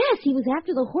 Yes, he was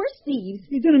after the horse thieves.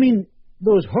 You don't mean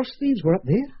those horse thieves were up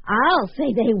there? I'll say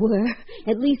they were.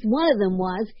 At least one of them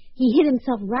was. He hid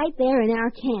himself right there in our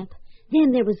camp.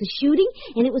 Then there was a shooting,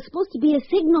 and it was supposed to be a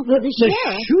signal for the sheriff.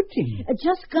 The shooting?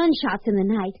 Just gunshots in the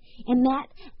night. And Matt,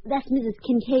 that's Mrs.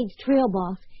 Kincaid's trail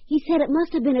boss, he said it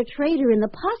must have been a traitor in the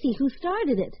posse who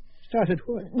started it. Started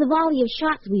what? The volley of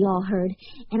shots we all heard.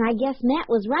 And I guess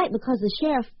Matt was right because the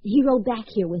sheriff, he rode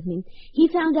back here with me. He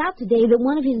found out today that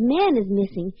one of his men is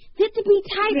missing. Fit to be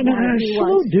tied down he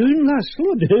slow was. down, lass,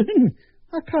 slow down.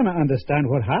 I cannot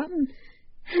understand what happened.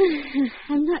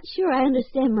 I'm not sure I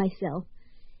understand myself.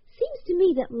 Seems to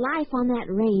me that life on that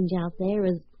range out there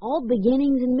is all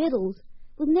beginnings and middles,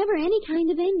 with never any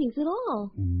kind of endings at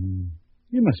all.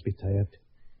 You must be tired.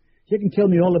 You can tell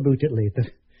me all about it later.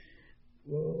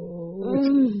 Oh,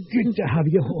 it's good to have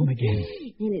you home again.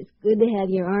 And it's good to have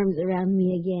your arms around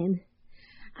me again.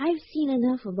 I've seen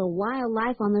enough of the wild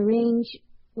life on the range,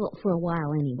 well, for a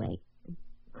while anyway.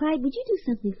 Clyde, would you do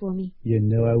something for me? You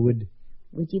know I would.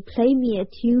 Would you play me a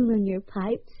tune on your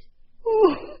pipes?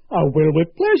 Oh, I will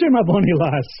with pleasure, my bonny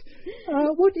lass.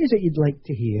 What is it you'd like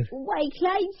to hear? Why,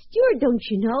 Clyde Stewart, don't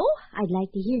you know? I'd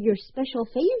like to hear your special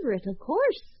favorite, of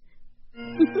course.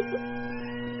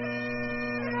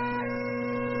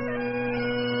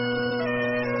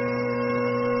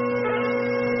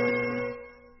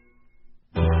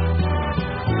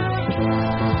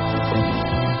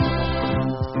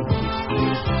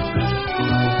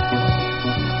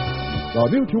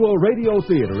 The Mutual Radio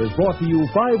Theater is brought to you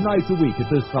 5 nights a week at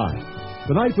this time.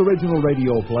 Tonight's original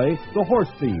radio play, The Horse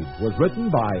Thieves, was written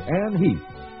by Anne Heath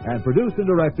and produced and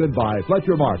directed by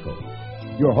Fletcher Markle.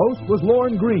 Your host was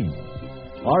Lorne Green.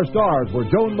 Our stars were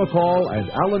Joan McCall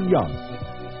and Alan Young.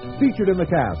 Featured in the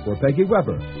cast were Peggy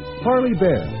Weber, Harley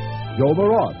Bear, Joe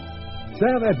Marotte,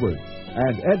 Sam Edwards,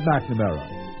 and Ed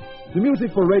McNamara. The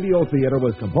music for Radio Theater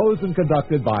was composed and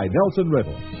conducted by Nelson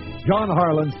Riddle. John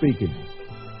Harlan speaking.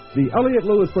 The Elliott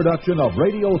Lewis production of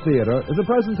Radio Theater is a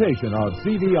presentation of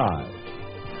CVI.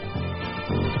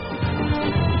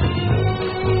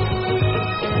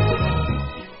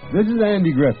 This is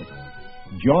Andy Griffith.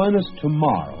 Join us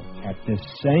tomorrow at this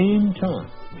same time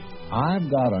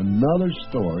I've got another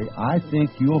story I think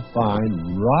you'll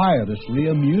find riotously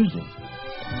amusing.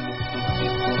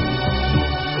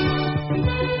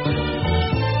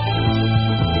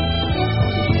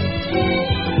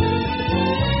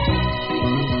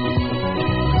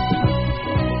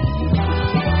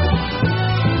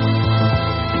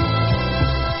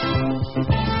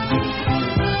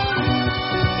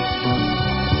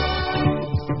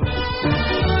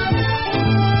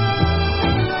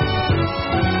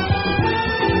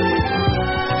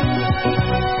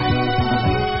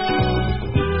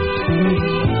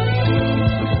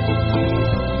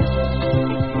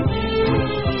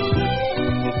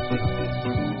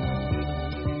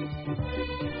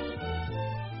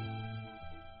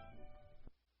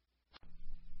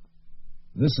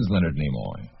 This is Leonard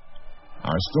Nimoy.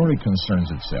 Our story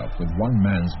concerns itself with one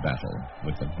man's battle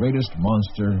with the greatest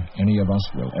monster any of us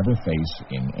will ever face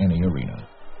in any arena,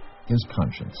 his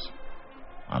conscience.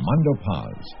 Armando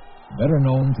Paz, better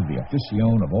known to the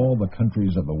afición of all the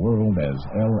countries of the world as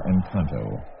El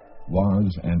Encanto,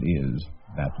 was and is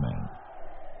that man.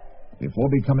 Before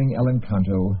becoming El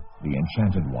Encanto, the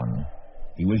Enchanted One,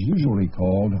 he was usually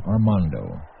called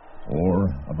Armando, or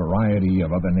a variety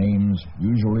of other names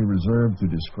usually reserved to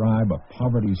describe a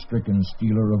poverty-stricken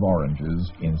stealer of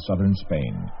oranges in southern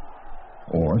Spain,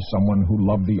 or someone who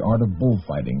loved the art of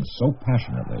bullfighting so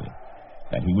passionately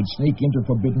that he would sneak into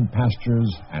forbidden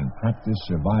pastures and practice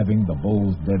surviving the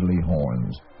bull's deadly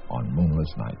horns on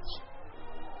moonless nights.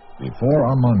 Before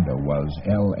Armando was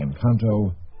El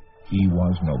Encanto, he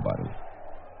was nobody,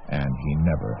 and he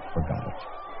never forgot it.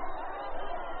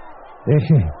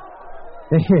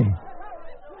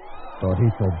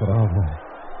 Torito Bravo.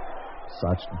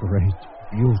 Such great,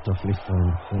 beautifully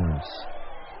formed horns.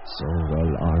 So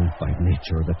well armed by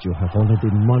nature that you have only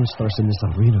the monsters in this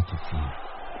arena to fear.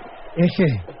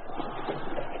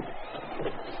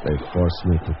 They force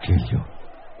me to kill you.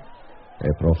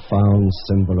 A profound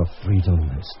symbol of freedom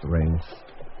and strength.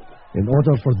 In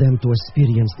order for them to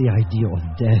experience the idea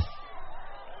of death.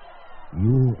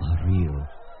 You are real.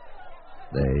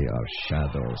 They are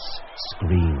shadows,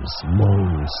 screams,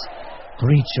 moans,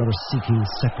 creatures seeking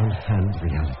second-hand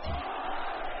reality.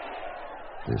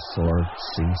 The sword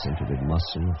sinks into the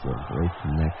muscle of your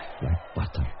great neck like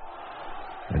butter,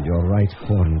 and your right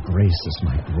horn grazes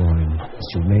my groin as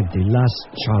you make the last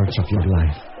charge of your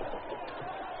life.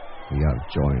 We are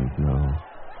joined now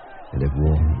in a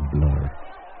warm blur,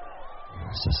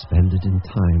 suspended in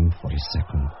time for a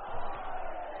second.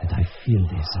 And I feel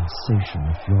the sensation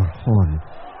of your horn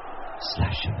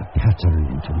slashing a pattern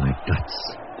into my guts.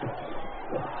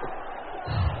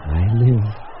 I live.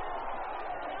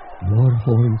 Your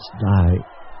horns die.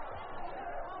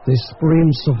 The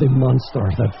screams of the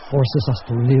monster that forces us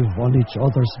to live on each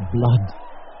other's blood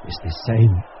is the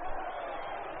same.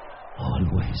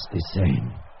 Always the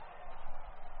same.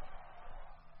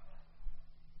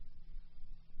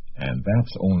 And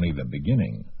that's only the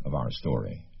beginning of our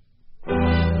story.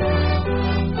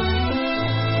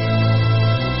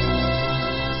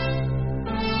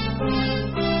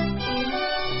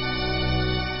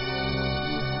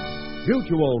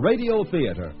 Mutual Radio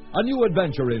Theater, a new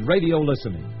adventure in radio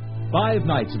listening. 5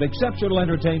 nights of exceptional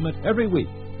entertainment every week.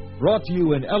 Brought to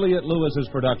you in Elliott Lewis's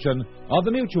production of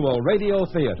the Mutual Radio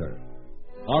Theater.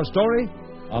 Our story,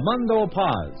 Armando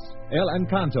Paz, El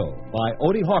Encanto, by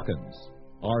Odie Hawkins.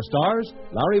 Our stars,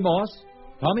 Larry Moss,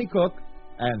 Tommy Cook,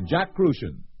 and Jack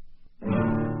Crucian.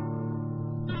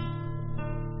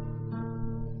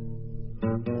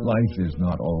 Life is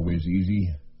not always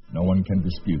easy. No one can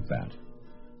dispute that.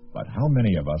 But how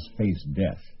many of us face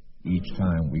death each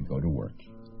time we go to work?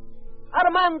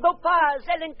 Armando Paz,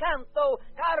 El Encanto,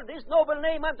 carved his noble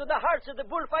name onto the hearts of the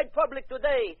bullfight public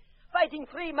today. Fighting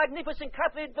 3 magnificent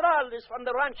cathedrals from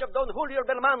the ranch of Don Julio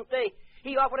Belmonte,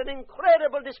 he offered an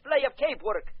incredible display of cape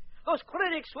work. Those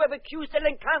critics who have accused El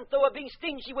Encanto of being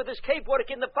stingy with his cape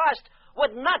work in the past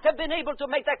would not have been able to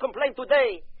make that complaint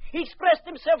today. He expressed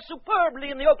himself superbly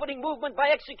in the opening movement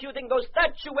by executing those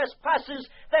statuesque passes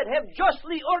that have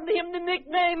justly earned him the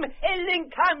nickname El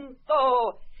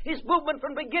Encanto. His movement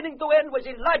from beginning to end was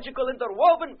a logical,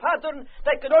 interwoven pattern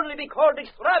that could only be called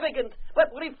extravagant,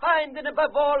 but refined and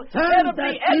above all,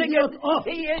 terribly elegant.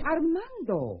 He is...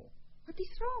 Armando, what is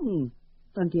wrong?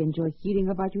 Don't you enjoy hearing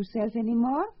about yourself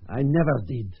anymore? I never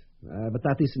did. But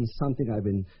that isn't something I've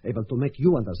been able to make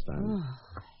you understand. Oh,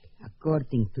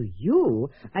 according to you,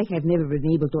 I have never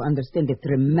been able to understand a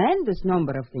tremendous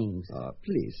number of things.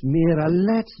 Please, Mira,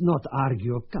 let's not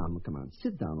argue. Come on,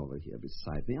 sit down over here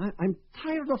beside me. I'm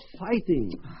tired of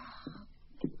fighting.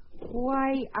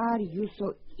 Why are you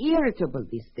so irritable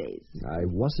these days? I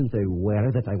wasn't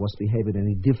aware that I was behaving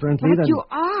any differently But than... you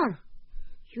are.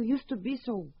 You used to be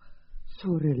so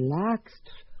relaxed,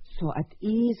 so at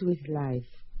ease with life.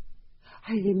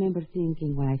 I remember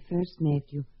thinking when I first met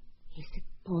you, is it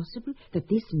possible that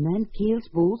this man kills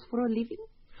bulls for a living?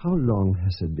 How long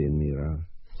has it been, Mira?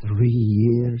 3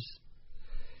 years?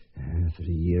 3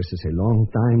 years is a long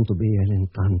time to be El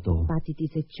Encanto. But it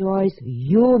is a choice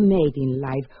you made in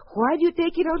life. Why do you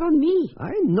take it out on me?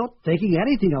 I'm not taking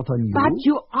anything out on you. But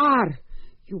you are.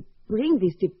 You bring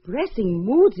these depressing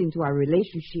moods into our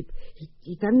relationship.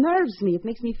 It unnerves me. It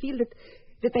makes me feel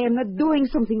that I am not doing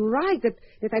something right,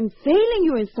 that I'm failing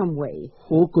you in some way.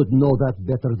 Who could know that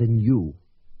better than you?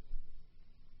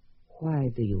 Why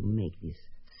do you make these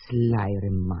sly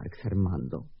remarks,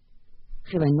 Armando?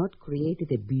 Have I not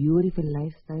created a beautiful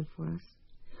lifestyle for us?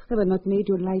 Have I not made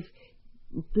your life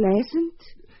pleasant?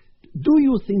 Do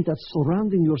you think that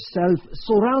surrounding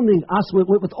us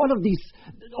with all of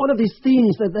these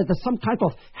things, that some type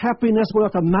of happiness will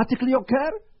automatically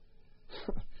occur?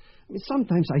 I mean,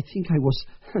 sometimes I think I was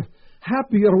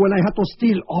happier when I had to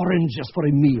steal oranges for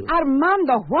a meal.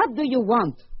 Armando, what do you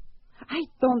want? I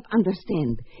don't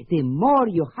understand. The more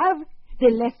you have, the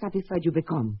less satisfied you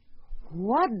become.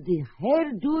 What the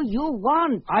hell do you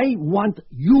want? I want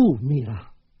you, Mira,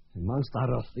 amongst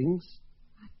other things.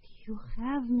 But you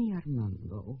have me,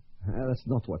 Armando. That's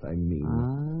not what I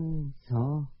mean.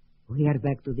 So we are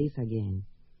back to this again.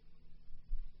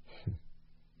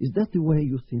 Is that the way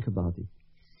you think about it?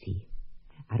 See,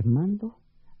 Armando,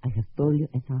 I have told you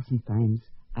 1,000 times,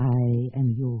 I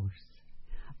am yours.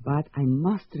 But I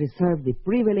must reserve the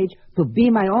privilege to be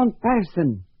my own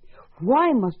person.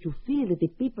 Why must you feel that the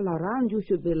people around you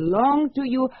should belong to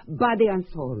you, body and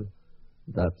soul?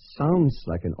 That sounds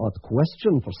like an odd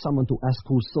question for someone to ask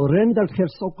who surrendered her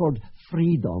so-called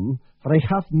freedom for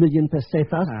 500,000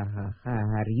 pesetas.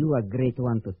 Are you a great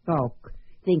one to talk?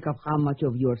 Think of how much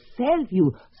of yourself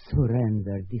you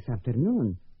surrendered this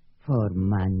afternoon for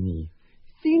money.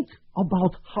 Think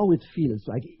about how it feels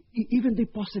like even the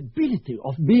possibility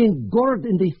of being gored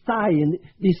in the thigh, in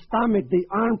the stomach, the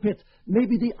armpit,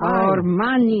 maybe the eye. For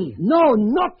money. No,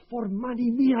 not for money,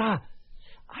 Mira.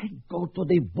 I go to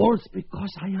the bulls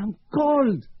because I am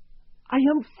cold. I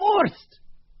am forced.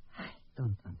 I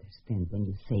don't understand when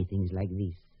you say things like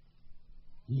this.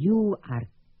 You are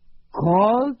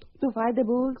called to fight the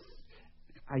bulls?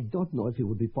 I don't know if it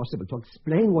would be possible to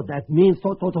explain what that means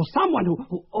to someone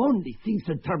who only thinks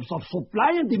in terms of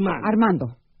supply and demand.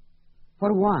 Armando,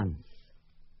 for once,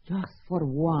 just for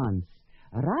once,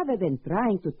 rather than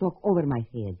trying to talk over my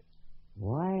head,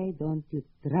 why don't you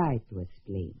try to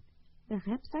explain?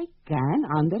 Perhaps I can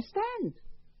understand.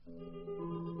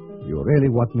 You really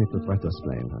want me to try to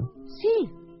explain, huh? See,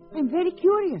 I'm very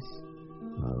curious.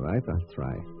 All right, I'll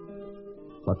try.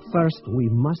 But first, we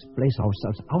must place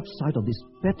ourselves outside of this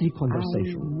petty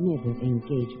conversation. I never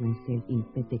engage myself in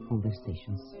petty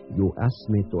conversations. You asked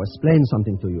me to explain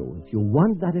something to you. If you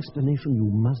want that explanation, you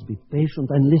must be patient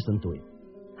and listen to it.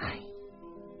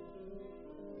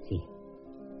 See,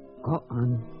 go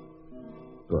on.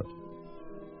 Good.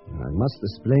 I must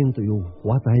explain to you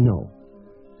what I know,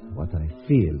 what I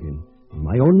feel in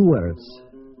my own words.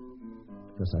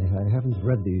 Because I haven't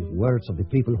read the words of the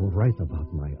people who write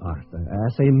about my art.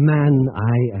 As a man,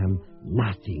 I am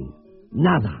nothing.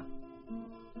 Nada.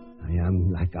 I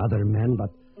am like other men,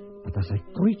 but as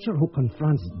a creature who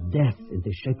confronts death in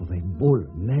the shape of a bull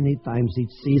many times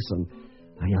each season,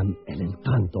 I am El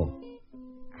Encanto.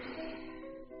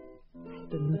 I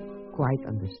do not quite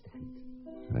understand.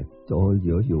 I told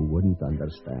you you wouldn't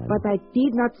understand. But I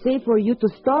did not say for you to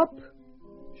stop.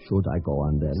 Should I go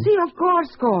on then? See, of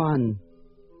course, go on.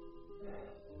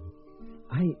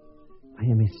 I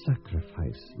am a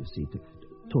sacrifice, you see,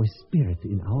 to a spirit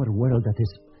in our world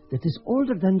that is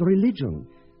older than religion.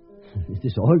 It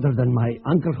is older than my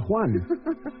Uncle Juan.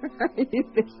 Is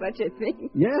there such a thing?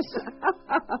 Yes.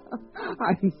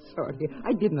 I'm sorry.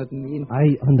 I did not mean...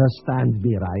 I understand,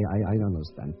 Mira. I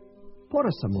understand. Pour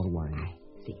us some more wine. I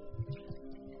see.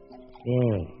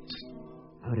 There.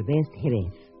 Our best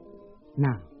Jerez.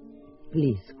 Now,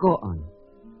 please, go on.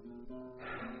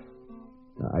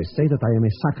 I say that I am a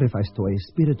sacrifice to a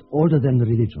spirit older than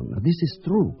religion. Now, this is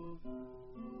true.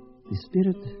 The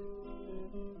spirit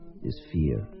is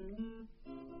fear.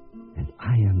 And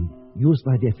I am used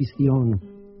by the afición,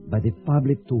 by the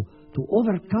public, to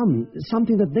overcome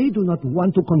something that they do not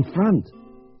want to confront.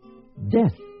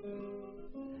 Death.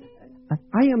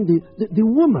 I am the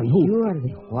woman who... You are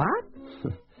the what?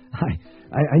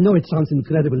 I know it sounds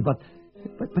incredible, but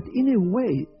in a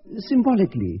way,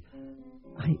 symbolically,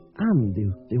 I am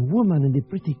the woman in the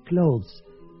pretty clothes,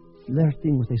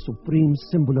 flirting with a supreme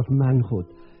symbol of manhood,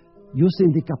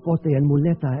 using the capote and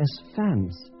muleta as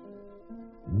fans.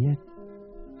 And yet,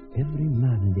 every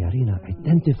man in the arena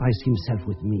identifies himself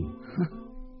with me.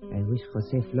 I wish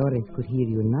Jose Flores could hear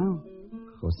you now.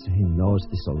 Jose knows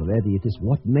this already. It is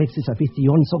what makes this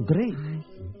afición so great.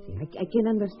 I can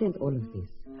understand all of this.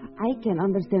 I can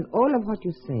understand all of what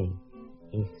you say,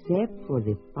 except for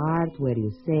the part where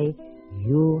you say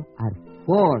you are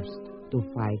forced to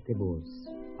fight the bulls.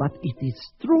 But it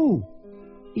is true.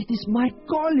 It is my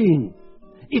calling.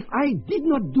 If I did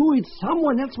not do it,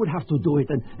 someone else would have to do it,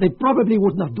 and they probably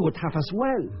would not do it half as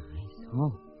well.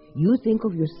 So, you think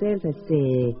of yourself as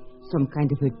some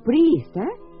kind of a priest,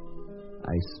 eh?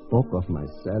 I spoke of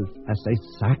myself as a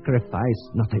sacrifice,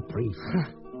 not a priest.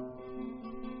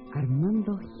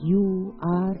 Armando, you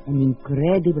are an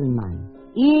incredible man.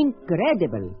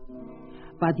 Incredible.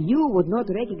 But you would not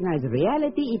recognize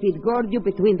reality if it gored you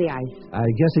between the eyes. I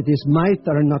guess it is my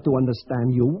turn not to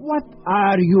understand you. What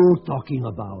are you talking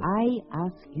about? I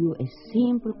ask you a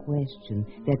simple question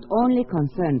that only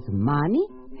concerns money,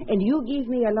 and you give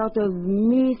me a lot of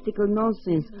mystical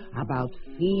nonsense about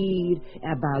fear,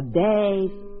 about death.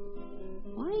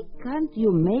 Why can't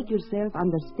you make yourself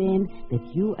understand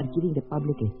that you are giving the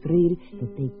public a thrill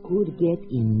that they could get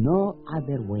in no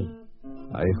other way?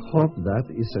 I hope that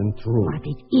isn't true. But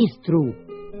it is true.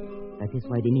 That is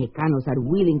why the Mexicanos are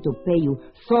willing to pay you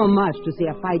so much to see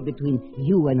a fight between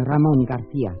you and Ramon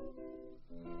Garcia.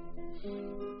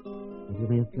 Have you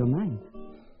made up your mind?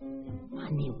 The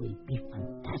money will be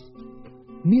fantastic.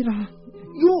 Mira,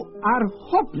 you are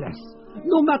hopeless.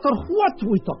 No matter what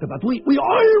we talk about, we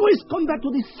always come back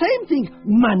to the same thing,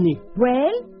 money.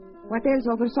 Well, what else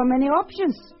offers so many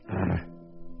options?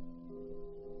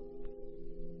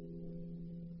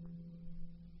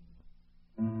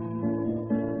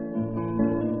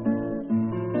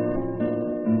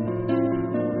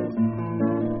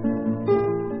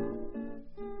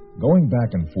 Going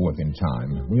back and forth in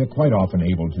time, we are quite often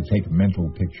able to take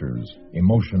mental pictures,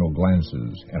 emotional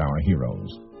glances at our heroes,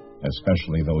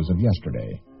 especially those of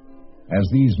yesterday, as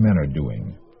these men are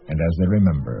doing, and as they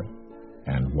remember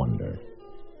and wonder.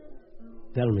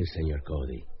 Tell me, Senor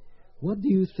Cody, what do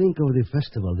you think of the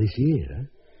festival this year?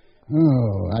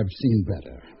 Oh, I've seen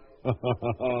better.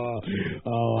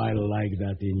 Oh, I like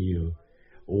that in you.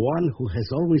 One who has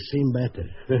always seen better.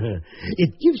 It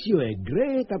gives you a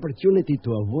great opportunity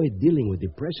to avoid dealing with the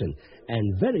present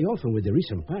and very often with the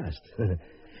recent past.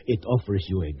 It offers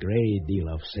you a great deal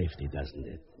of safety, doesn't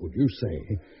it? Would you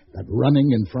say that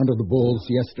running in front of the bulls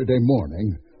yesterday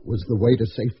morning was the way to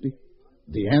safety?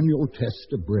 The annual test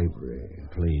of bravery.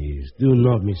 Please, do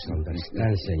not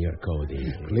misunderstand, Senor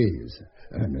Cody. Please,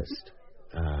 Ernest.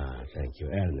 Thank you,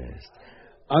 Ernest.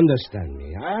 Understand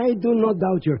me. I do not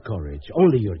doubt your courage,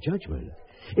 only your judgment,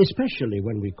 especially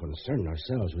when we concern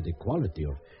ourselves with the quality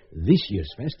of this year's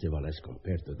festival as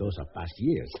compared to those of past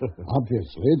years.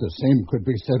 Obviously, the same could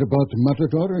be said about the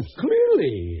matadores.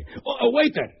 Clearly.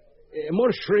 Waiter,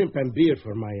 more shrimp and beer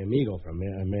for my amigo from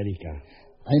America.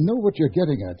 I know what you're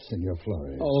getting at, Senor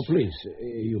Flores. Oh, please,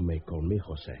 you may call me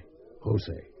Jose.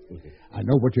 Jose. I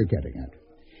know what you're getting at.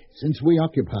 Since we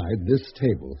occupied this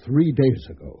table 3 days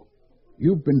ago,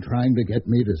 you've been trying to get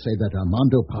me to say that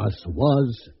Armando Paz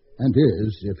was, and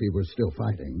is, if he were still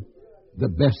fighting, the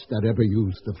best that ever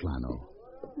used the flannel.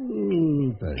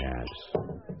 Perhaps.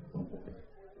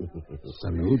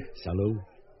 Salud. Salud.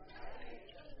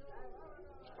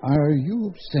 Are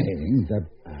you saying that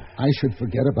I should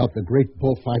forget about the great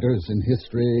bullfighters in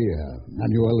history,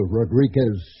 Manuel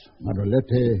Rodriguez,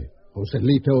 Manolete,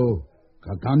 Joselito,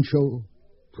 Gargancho,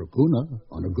 Procuna,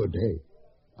 on a good day,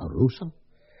 Arusa?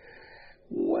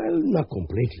 Well, not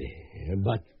completely,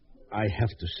 but I have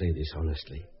to say this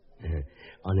honestly.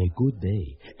 On a good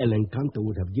day, El Encanto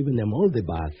would have given them all the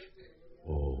bath.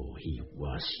 Oh, he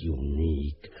was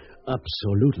unique,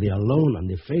 absolutely alone on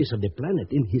the face of the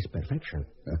planet in his perfection.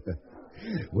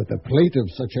 With a plate of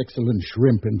such excellent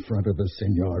shrimp in front of us,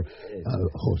 Senor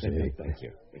Jose. Thank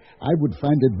you. I would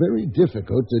find it very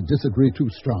difficult to disagree too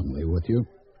strongly with you.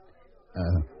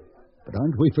 But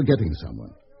aren't we forgetting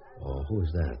someone? Oh, who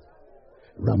is that?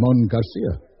 Ramon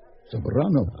Garcia,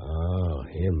 Soberano. Oh,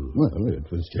 him. Well,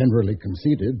 it was generally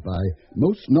conceded by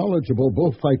most knowledgeable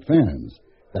bullfight fans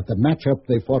that the matchup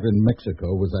they fought in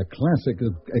Mexico was a classic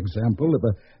example of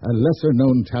a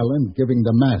lesser-known talent giving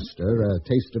the master a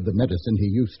taste of the medicine he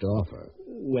used to offer.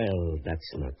 Well,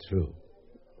 that's not true.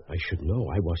 I should know.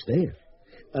 I was there.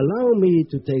 Allow me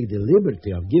to take the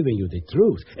liberty of giving you the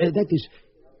truth. That is,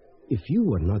 if you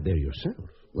were not there yourself.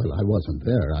 Well, I wasn't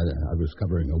there. I was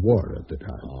covering a war at the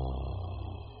time.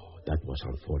 Oh, that was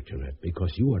unfortunate,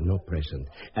 because you were not present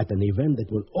at an event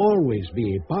that will always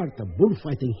be a part of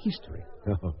bullfighting history.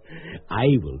 I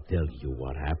will tell you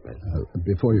what happened.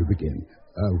 Before you begin,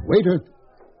 waiter,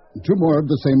 2 more of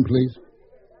the same, please.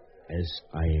 As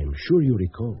I am sure you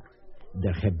recall,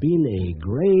 there had been a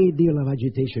great deal of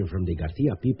agitation from the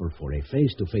Garcia people for a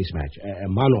face-to-face match,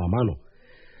 mano a mano.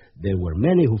 There were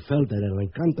many who felt that El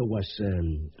Encanto was,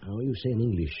 how do you say in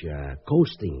English,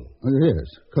 coasting.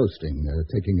 Yes, coasting,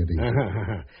 taking it easy.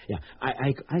 Yeah,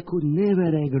 I could never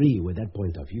agree with that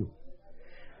point of view.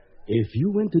 If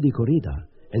you went to the corrida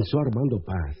and saw Armando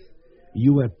Paz,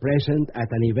 you were present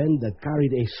at an event that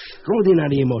carried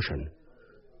extraordinary emotion.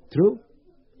 True,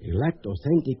 he lacked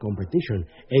authentic competition,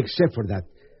 except for that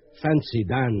fancy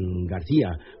Dan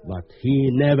Garcia, but he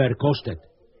never coasted.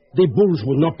 The bulls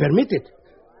would not permit it.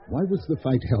 Why was the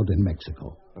fight held in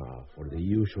Mexico? For the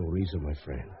usual reason, my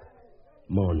friend.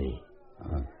 Money.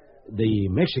 The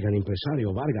Mexican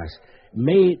impresario Vargas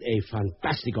made a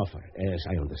fantastic offer, as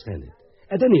I understand it.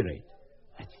 At any rate,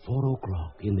 at 4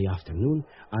 o'clock in the afternoon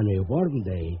on a warm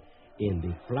day in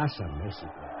the Plaza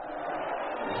Mexico.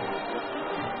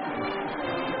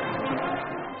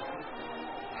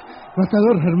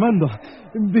 Matador Armando,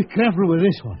 be careful with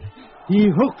this one. He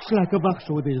hooks like a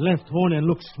boxer with his left horn and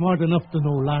looks smart enough to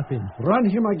know Latin. Run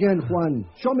him again, Juan.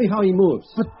 Show me how he moves.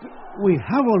 But we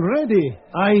have already.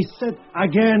 I said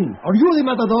again. Are you the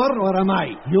matador or am I?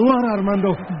 You are,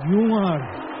 Armando. You are.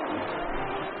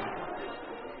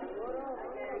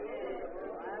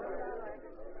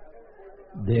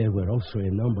 There were also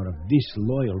a number of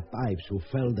disloyal types who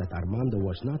felt that Armando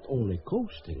was not only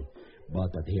coasting,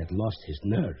 but that he had lost his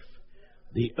nerve,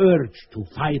 the urge to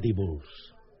fight the bulls.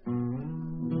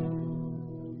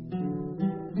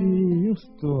 He used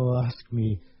to ask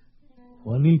me,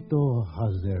 Juanito,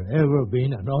 has there ever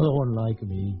been another one like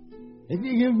me? If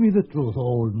you give me the truth,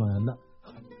 old man.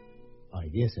 I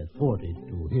guess at 40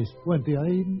 to his 20,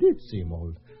 I did seem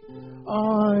old.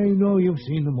 I know you've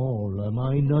seen them all. Am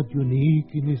I not unique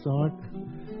in this art?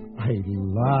 I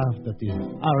laughed at his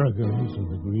arrogance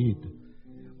and agreed.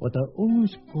 But I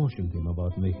always cautioned him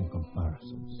about making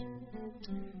comparisons.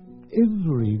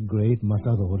 Every great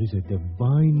matador is a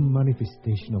divine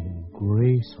manifestation of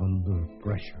grace under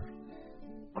pressure,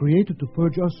 created to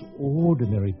purge us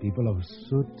ordinary people of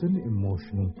certain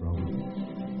emotional problems.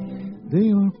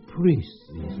 They are priests,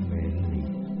 these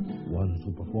men, ones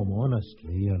who perform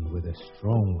honestly and with a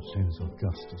strong sense of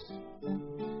justice.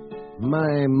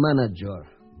 My manager,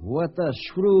 what a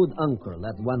shrewd uncle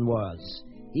that one was.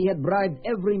 He had bribed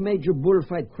every major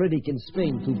bullfight critic in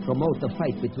Spain to promote the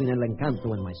fight between El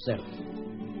Encanto and myself.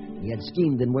 He had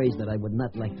schemed in ways that I would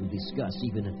not like to discuss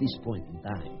even at this point in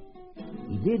time.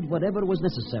 He did whatever was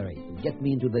necessary to get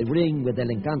me into the ring with El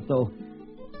Encanto,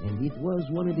 and it was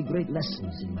one of the great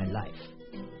lessons in my life.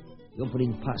 The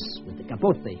opening pass with the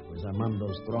capote was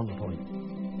Armando's strong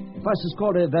point. The pass is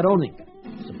called a Veronica,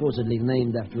 supposedly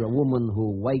named after a woman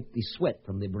who wiped the sweat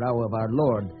from the brow of our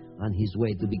Lord on his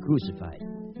way to be crucified.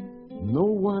 No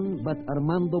one but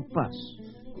Armando Paz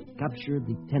could capture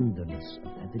the tenderness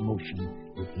of that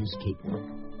emotion with his cape work.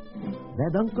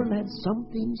 That uncle had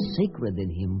something sacred in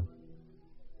him.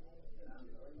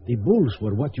 The bulls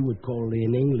were what you would call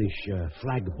in English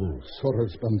flag bulls.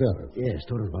 Toros Banderas. Yes,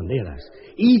 Toros Banderas.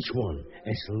 Each one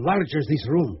as large as this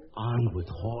room, armed with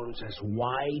horns as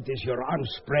wide as your arms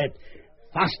spread,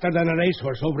 faster than a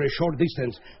racehorse over a short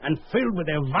distance, and filled with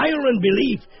a violent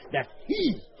belief that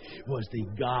he was the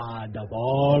god of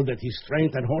all that his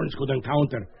strength and horns could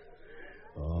encounter.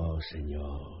 Oh,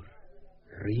 senor,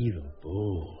 real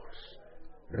bulls.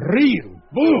 Real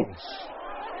bulls!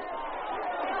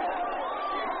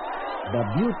 The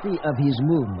beauty of his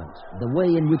movement, the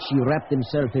way in which he wrapped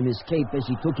himself in his cape as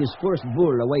he took his first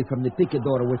bull away from the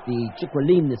picador with the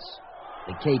chiquilinas,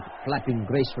 the cape flapping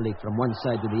gracefully from one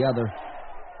side to the other,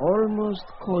 almost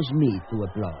caused me to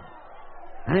applaud.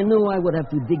 I knew I would have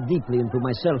to dig deeply into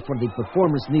myself for the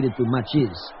performance needed to match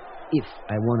his, if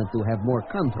I wanted to have more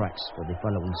contracts for the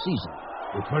following season.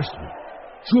 The first one,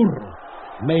 Churro,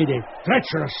 made a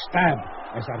treacherous stab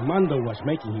as Armando was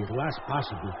making his last pass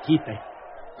of the quite,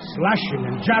 slashing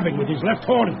and jabbing with his left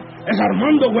horn as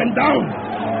Armando went down.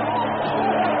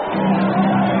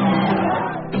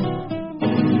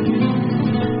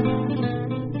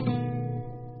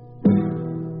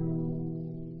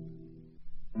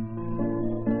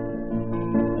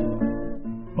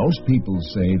 Most people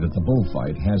say that the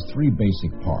bullfight has 3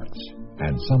 basic parts,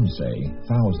 and some say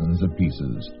thousands of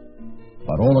pieces.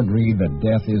 But all agree that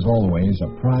death is always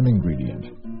a prime ingredient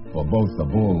for both the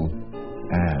bull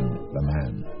and the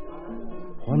man.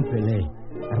 Juan Pelé,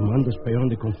 Armando's peon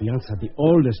de confianza, the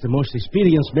oldest, the most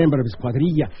experienced member of his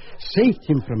quadrilla, saved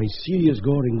him from a serious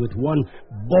goring with one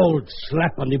bold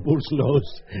slap on the bull's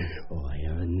nose. Oh, I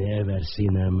have never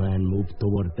seen a man move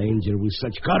toward danger with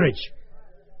such courage.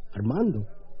 Armando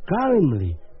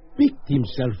calmly picked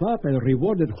himself up and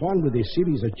rewarded Juan with a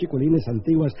series of chicolines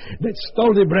antiguas that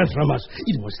stole the breath from us.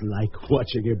 It was like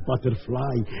watching a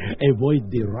butterfly avoid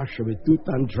the rush of a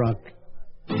 2-ton truck.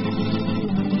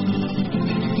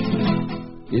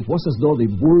 It was as though the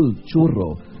bull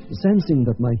Churro, sensing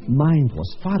that my mind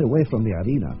was far away from the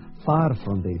arena, far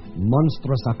from the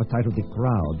monstrous appetite of the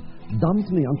crowd, dumped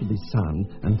me onto the sand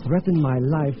and threatened my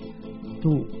life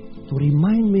to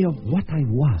remind me of what I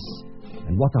was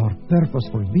and what our purpose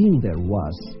for being there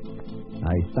was.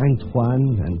 I thanked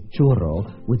Juan and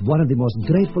Churro with one of the most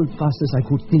grateful passes I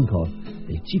could think of,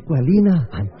 the Chicuelina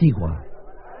Antigua.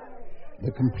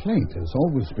 The complaint has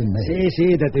always been made.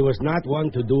 See, that he was not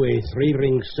one to do a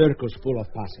 3-ring circus full of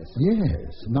passes.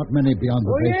 Yes, not many beyond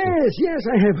the basics. Yes,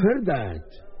 I have heard that.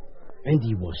 And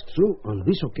he was true on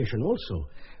this occasion also.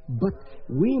 But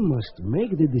we must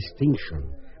make the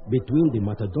distinction between the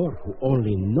matador who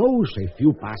only knows a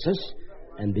few passes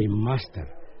and the master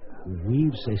who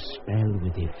weaves a spell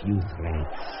with a few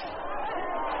threads.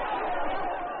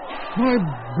 My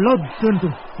blood turned to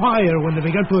fire when they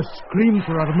began to scream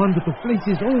for Armando to place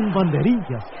his own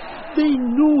banderillas. They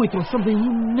knew it was something he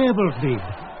never did.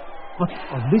 But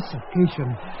on this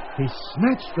occasion, he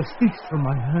snatched the sticks from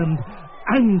my hand,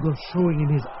 anger showing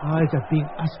in his eyes at being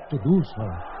asked to do so.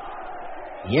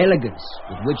 The elegance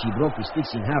with which he broke the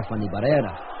sticks in half on the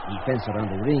barrera, the fence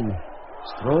around the ring,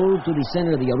 strolled to the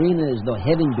center of the arena as though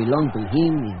heaven belonged to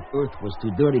him and earth was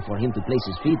too dirty for him to place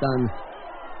his feet on,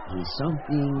 is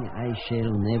something I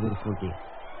shall never forget.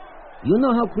 You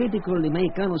know how critical the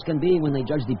Mexicanos can be when they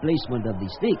judge the placement of the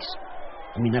sticks.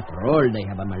 I mean, after all, they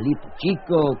have a Malito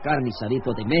Chico,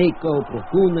 Carnicerito de Mexico,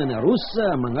 Procuna, and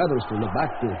Arusa, among others, to look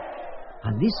back to.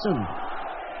 And this Sunday,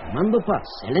 Armando Paz,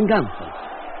 El Encanto,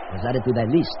 was added to that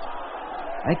list.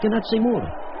 I cannot say more.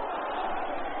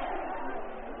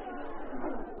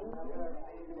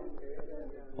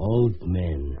 Old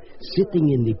men, sitting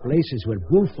in the places where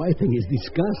bullfighting is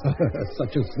discussed,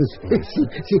 such as this place.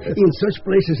 See, in such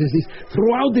places as this,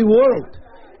 throughout the world,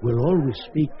 will always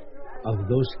speak of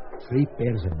those 3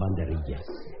 pairs of banderillas.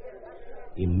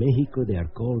 In Mexico, they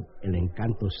are called El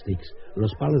Encanto sticks,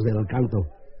 Los Palos del Encanto.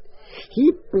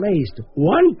 He placed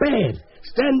one pair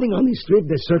standing on the strip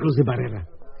that circles the barrera.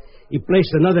 He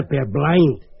placed another pair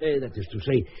blind. That is to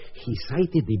say, he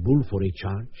sighted the bull for a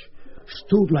charge,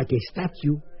 stood like a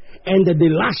statue, and at the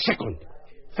last second,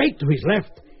 faked to his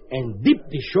left and dipped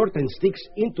the shortened sticks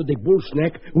into the bull's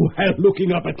neck, while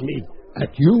looking up at me. At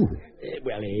you?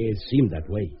 Well, it seemed that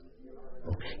way.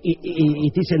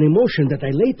 It is an emotion that I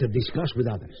later discussed with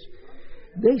others.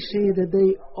 They say that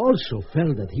they also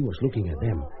felt that he was looking at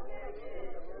them.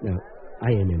 Now,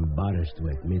 I am embarrassed to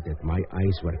admit that my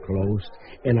eyes were closed,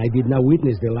 and I did not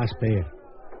witness the last pair.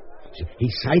 He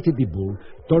sighted the bull,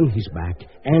 turned his back,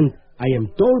 and I am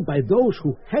told by those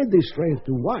who had the strength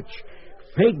to watch,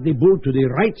 faked the bull to the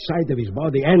right side of his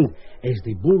body, and as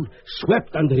the bull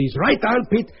swept under his right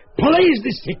armpit, placed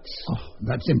the sticks. Oh,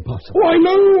 that's impossible. Oh, I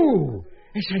know!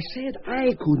 As I said, I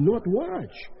could not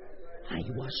watch. I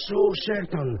was so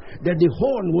certain that the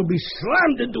horn would be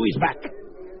slammed into his back.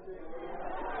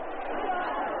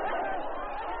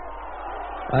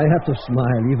 I have to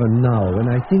smile even now when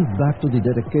I think back to the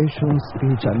dedication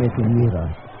speech I made to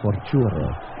Mira for Churro.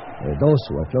 Those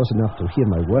who were close enough to hear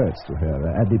my words to her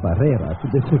at the barrera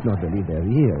could not believe their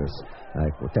ears. I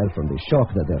could tell from the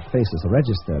shock that their faces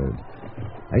registered.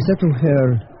 I said to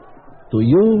her, "To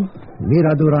you,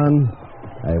 Mira Duran,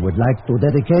 I would like to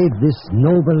dedicate this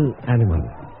noble animal.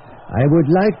 I would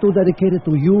like to dedicate it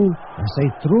to you as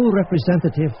a true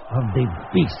representative of the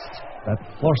beast that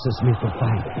forces me to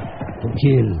fight, to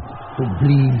kill, to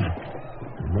bleed,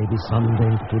 and maybe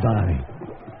someday to die."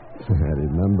 I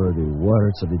remember the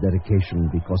words of the dedication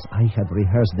because I had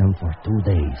rehearsed them for 2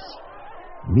 days.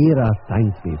 Mira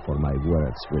thanked me for my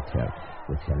words with her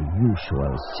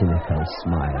usual cynical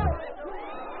smile.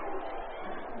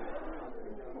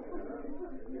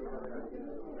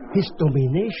 His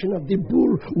domination of the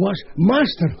bull was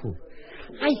masterful.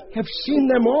 I have seen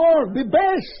them all, the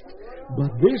best.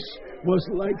 But this was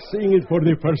like seeing it for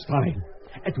the first time.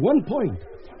 At one point,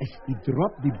 as he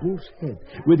dropped the bull's head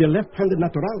with the left-handed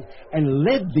natural and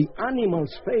led the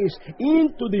animal's face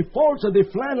into the folds of the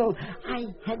flannel, I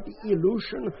had the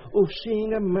illusion of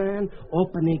seeing a man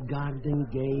open a garden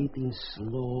gate in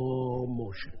slow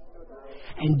motion.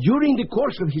 And during the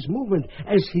course of his movement,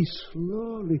 as he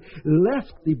slowly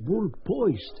left the bull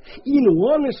poised in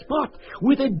one spot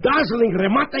with a dazzling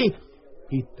remate,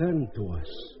 he turned to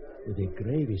us with a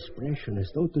grave expression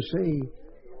as though to say,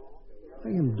 I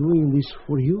am doing this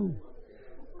for you.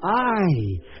 I,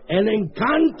 El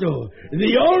Encanto,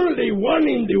 the only one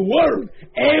in the world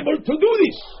able to do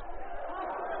this.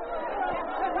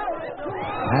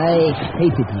 I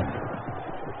hated him,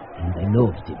 and I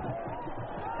loved him.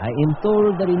 I am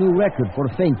told that a new record for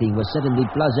fainting was set in the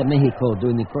Plaza Mexico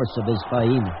during the course of his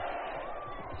faim.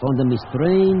 I found him a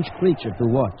strange creature to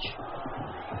watch.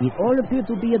 It all appeared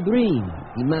to be a dream,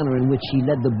 the manner in which he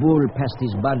led the bull past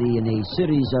his body in a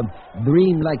series of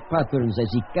dream-like patterns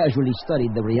as he casually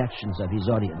studied the reactions of his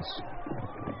audience.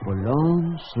 For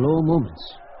long, slow moments,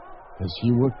 as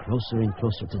he worked closer and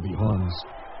closer to the horns,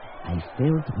 I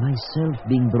felt myself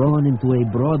being drawn into a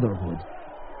brotherhood,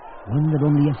 one that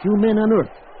only a few men on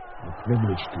earth were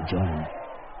privileged to join.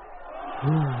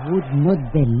 You would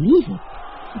not believe it.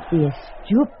 The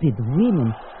stupid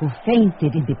women who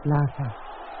fainted in the plaza.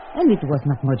 And it was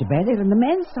not much better on the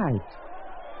men's side.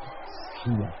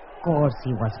 See, of course,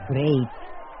 he was great.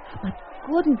 But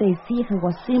couldn't they see he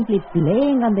was simply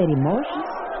playing on their emotions?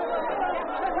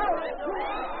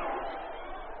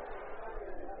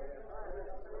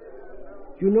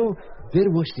 You know, there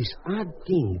was this odd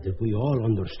thing that we all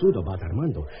understood about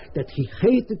Armando, that he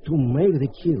hated to make the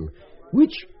kill,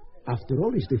 which, after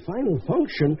all, is the final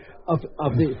function of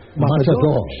the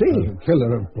Matador, See?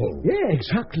 killer of bulls. Yeah,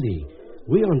 exactly.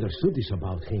 We understood this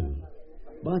about him.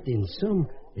 But in some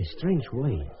strange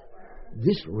way,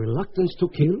 this reluctance to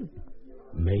kill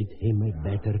made him a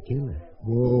better killer.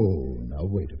 Whoa, now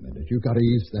wait a minute. You gotta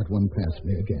ease that one past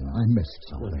me again. I missed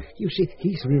something. Well, you see,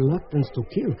 his reluctance to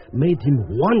kill made him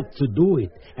want to do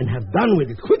it and have done with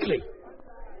it quickly.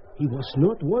 He was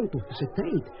not one to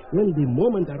hesitate when the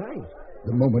moment arrived.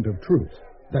 The moment of truth.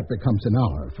 That becomes an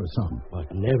hour for some.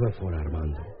 But never for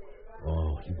Armando.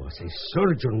 Oh, he was a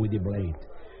surgeon with the blade.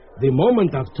 The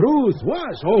moment of truth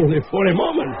was only for a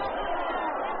moment.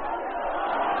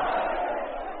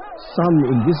 Some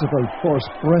invisible force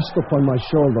pressed upon my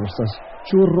shoulders as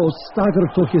Churro staggered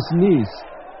to his knees.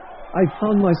 I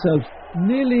found myself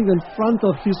kneeling in front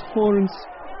of his horns,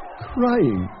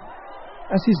 crying.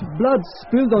 As his blood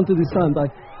spilled onto the sand,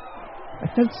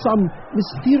 I felt some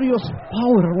mysterious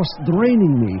power was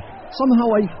draining me.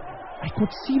 Somehow I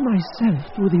could see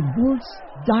myself through the bull's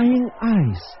dying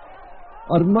eyes.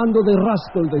 Armando the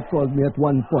Rascal, they called me at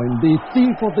one point, the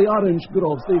thief of the orange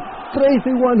groves, the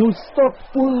crazy one who stalked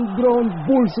full-grown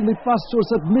bulls in the pastures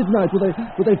at midnight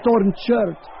with a torn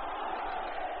shirt.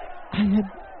 I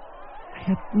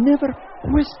had never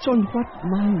questioned what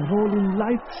my role in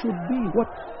life should be, what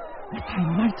I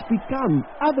might become,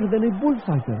 other than a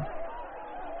bullfighter.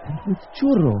 And with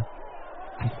Churro,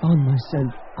 I found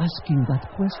myself asking that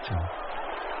question.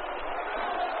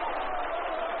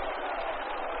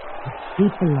 The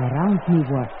people around me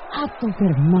were out of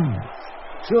their minds.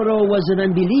 Churro was an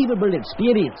unbelievable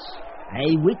experience.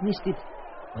 I witnessed it,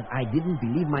 but I didn't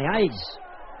believe my eyes.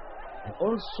 I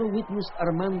also witnessed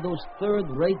Armando's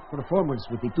third-rate performance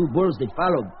with the two bulls that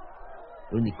followed.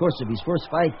 During the course of his first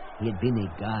fight, he had been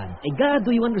a god. A god,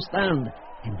 do you understand?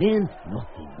 And then,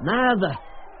 nothing, nada.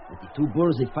 With the two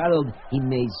bulls that followed, he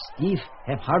made stiff,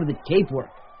 half-hearted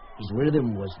capework. His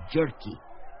rhythm was jerky.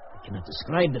 I cannot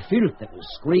describe the filth that was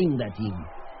screamed at him.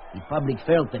 The public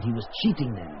felt that he was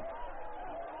cheating them.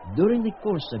 During the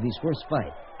course of his first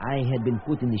fight, I had been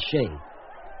put in the shade.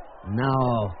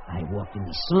 Now I walked in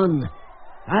the sun.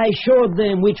 I showed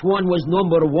them which one was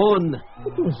number one.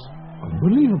 It was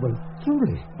unbelievable,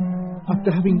 truly.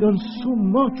 After having done so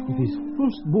much with his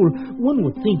first bull, one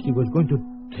would think he was going to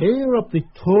tear up the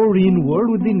taurine world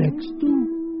with the next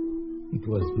two. It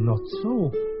was not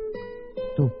so.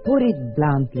 To put it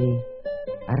bluntly,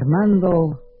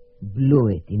 Armando blew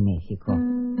it in Mexico.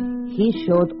 He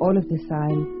showed all of the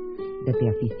signs that the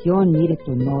afición needed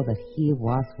to know that he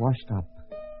was washed up.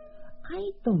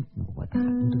 I don't know what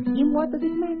happened to him. What does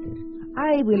it matter?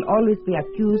 I will always be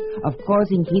accused of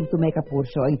causing him to make a poor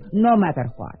showing, no matter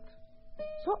what.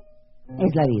 So,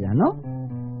 es la vida, ¿no?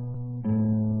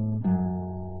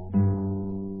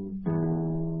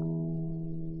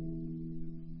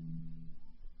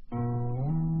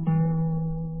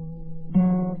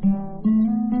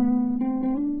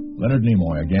 Leonard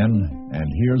Nimoy again, and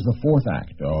here's the fourth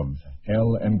act of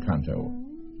El Encanto,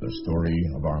 the story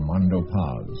of Armando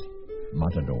Paz,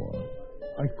 Matador.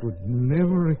 I could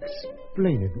never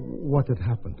explain it, what had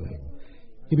happened to him.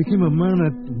 He became a man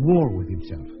at war with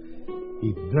himself.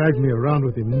 He dragged me around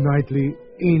with him nightly,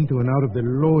 into and out of the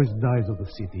lowest dives of the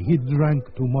city. He drank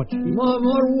too much. More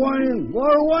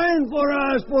wine for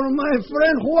us, for my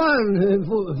friend Juan,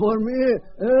 for me.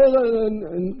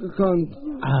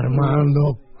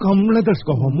 Armando, come, let us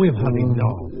go home. We've had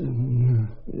enough.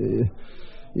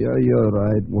 Yeah, you're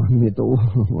right, Juanito.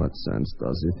 What sense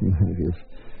does it make if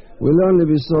we'll only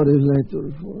be sorry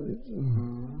later for it?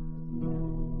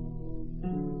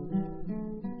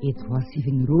 It was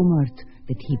even rumored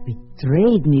that he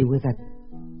betrayed me with that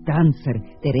dancer,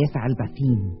 Teresa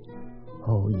Albatin.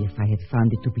 Oh, if I had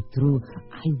found it to be true,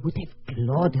 I would have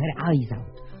clawed her eyes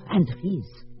out, and his.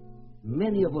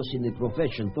 Many of us in the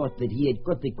profession thought that he had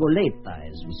cut the coleta,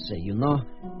 as we say,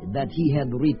 that he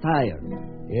had retired.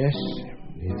 Yes,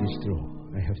 it is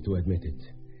true. I have to admit it.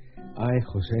 I,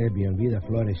 José Bienvida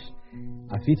Flores,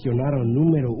 aficionado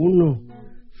número uno,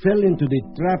 fell into the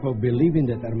trap of believing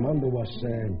that Armando was,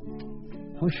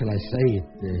 how shall I say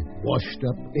it, washed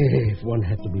up? If one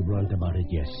had to be blunt about it,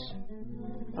 yes.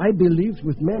 I believed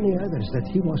with many others that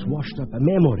he was washed up, a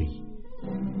memory.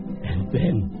 And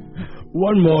then,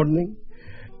 one morning,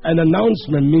 an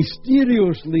announcement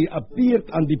mysteriously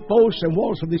appeared on the posts and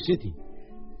walls of the city.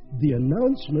 The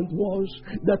announcement was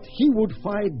that he would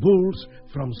fight bulls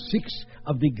from 6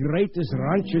 of the greatest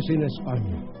ranches in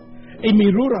España. A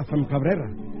Mirura from Cabrera,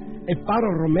 a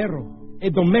Paro Romero, a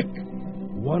Domecq,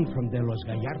 one from De Los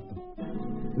Gallardo,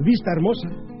 Vista Hermosa,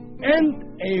 and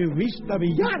a Vista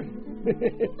Villar.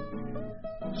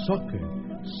 Soccer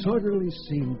suddenly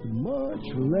seemed much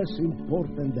less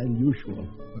important than usual.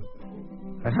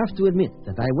 I have to admit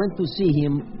that I went to see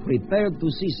him prepared to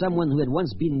see someone who had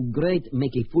once been great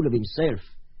make a fool of himself.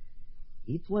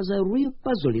 It was a real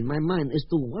puzzle in my mind as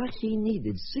to why he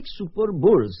needed 6 super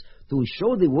bulls to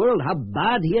show the world how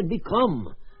bad he had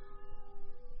become.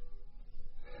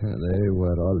 They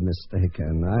were all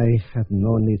mistaken. I had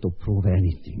no need to prove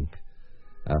anything.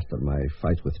 After my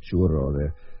fight with Churro,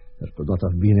 there could not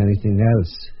have been anything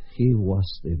else. He was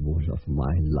the bull of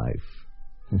my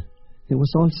life. It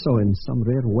was also, in some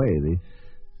rare way,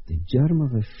 the germ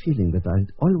of a feeling that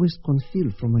I'd always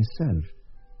concealed from myself.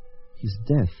 His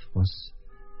death was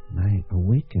my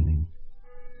awakening,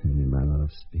 in the manner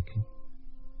of speaking.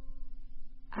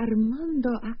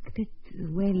 Armando acted,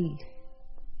 well,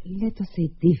 let us say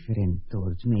different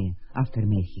towards me after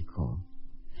Mexico.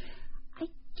 I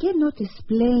cannot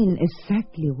explain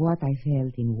exactly what I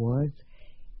felt in words.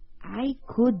 I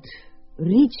could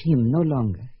reach him no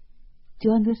longer. Do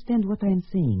you understand what I am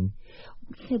saying?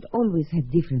 We had always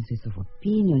had differences of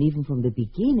opinion, even from the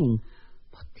beginning.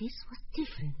 But this was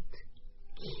different.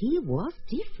 He was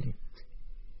different.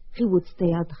 He would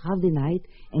stay out half the night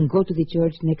and go to the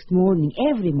church next morning,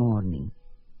 every morning.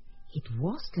 It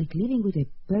was like living with a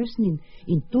person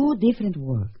in 2 different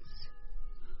worlds.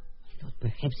 I thought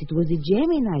perhaps it was the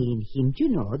Gemini in him,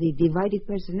 the divided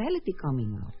personality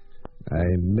coming out. I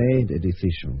made a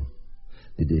decision.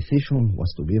 The decision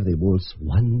was to give the bulls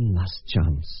one last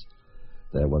chance.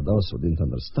 There were those who didn't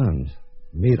understand.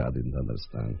 Mira didn't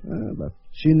understand, but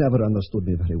she never understood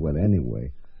me very well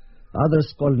anyway.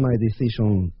 Others called my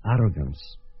decision arrogance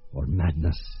or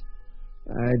madness.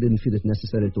 I didn't feel it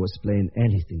necessary to explain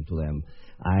anything to them.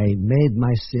 I made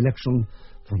my selection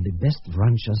from the best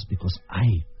ranchers because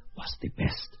I was the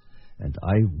best, and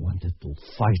I wanted to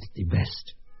fight the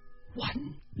best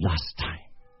one last time.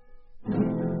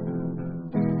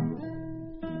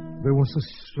 There was a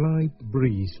slight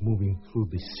breeze moving through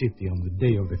the city on the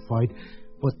day of the fight,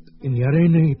 but in the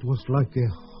arena it was like a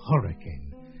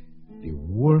hurricane. The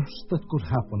worst that could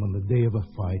happen on the day of a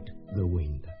fight, the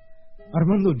wind.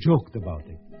 Armando joked about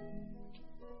it.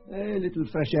 A little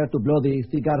fresh air to blow the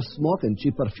cigar smoke and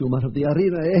cheap perfume out of the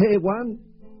arena, eh, Juan?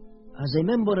 As a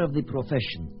member of the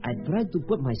profession, I tried to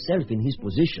put myself in his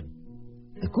position.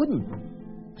 I couldn't.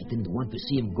 I didn't want to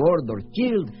see him gored or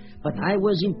killed, but I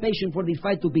was impatient for the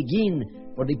fight to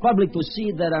begin, for the public to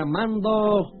see that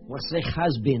Armando was a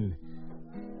has-been.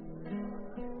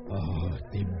 Oh,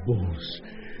 the bulls.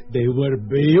 They were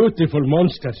beautiful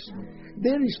monsters.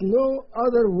 There is no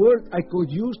other word I could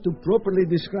use to properly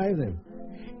describe them.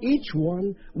 Each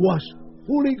one was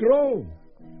fully grown,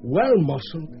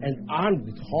 well-muscled, and armed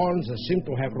with horns that seemed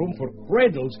to have room for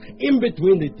cradles in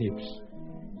between the tips.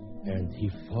 And he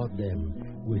fought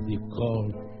them with the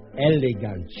cold,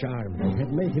 elegant charm that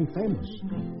had made him famous.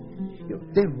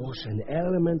 There was an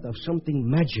element of something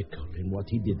magical in what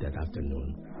he did that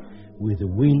afternoon. With the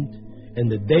wind and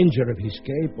the danger of his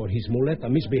cape or his muleta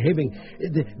misbehaving,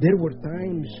 there were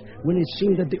times when it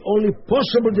seemed that the only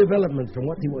possible development from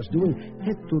what he was doing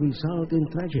had to result in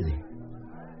tragedy.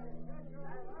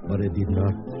 But it did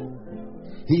not.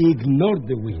 He ignored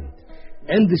the wind.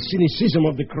 and the cynicism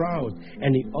of the crowd,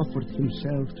 and he offered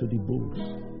himself to the bulls.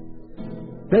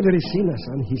 Pedrecinas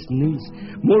on his knees,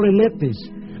 morenetes,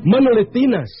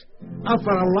 manoletinas,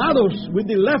 afaralados with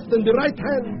the left and the right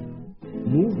hand,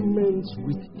 movements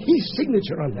with his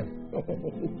signature on them.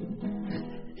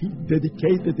 He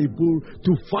dedicated the bull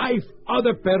to 5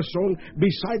 other persons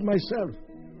beside myself.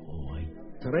 Oh, I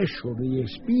treasure the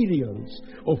experience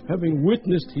of having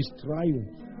witnessed his triumph.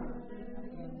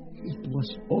 It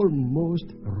was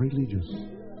almost religious.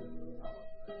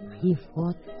 He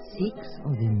fought 6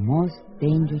 of the most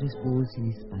dangerous bulls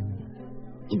in Spain,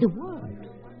 in the world.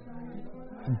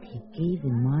 And he gave the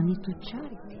money to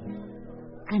charity.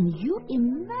 Can you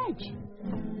imagine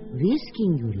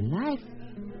risking your life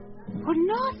for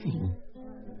nothing?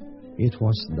 It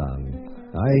was done.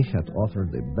 I had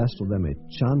offered the best of them a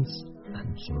chance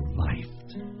and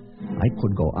survived. I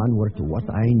could go onward to what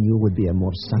I knew would be a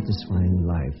more satisfying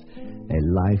life, a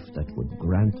life that would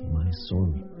grant my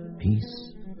soul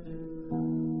peace.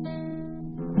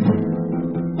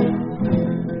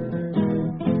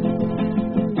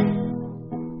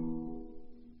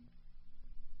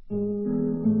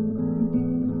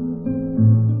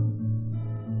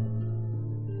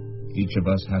 Each of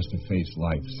us has to face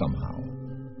life somehow.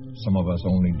 Some of us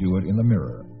only do it in the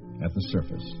mirror, at the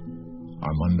surface.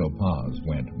 Armando Paz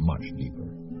went much deeper.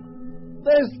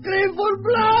 They scream for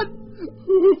blood!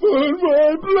 For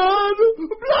my blood!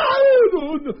 Blood!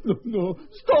 Oh, no, no, no.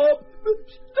 Stop!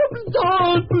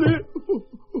 Stop, please!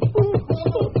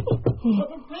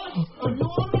 Are you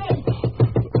all right?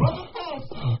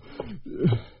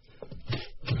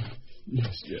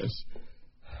 Yes.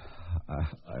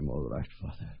 I'm all right,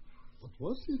 Father. What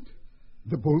was it?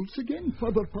 The bulls again,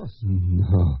 Father Paz?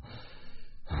 No,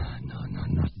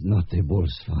 not the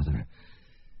bulls, Father.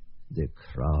 The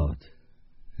crowd.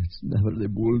 It's never the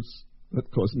bulls that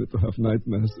cause me to have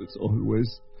nightmares. It's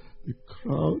always the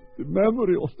crowd, the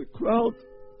memory of the crowd.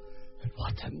 And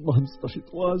what a monster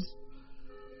it was.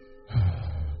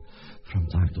 From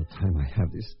time to time, I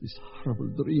have this horrible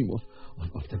dream of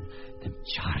them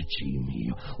charging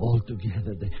me all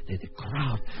together. The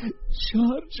crowd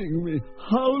charging me,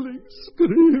 howling,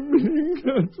 screaming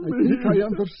at me. I think I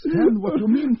understand what you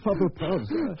mean, Father Paz.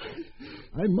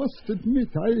 I must admit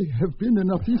I have been an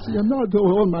aficionado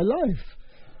all my life,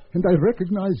 and I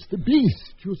recognize the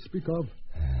beast you speak of.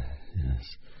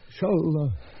 Yes.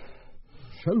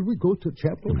 Shall we go to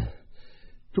chapel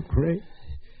to pray?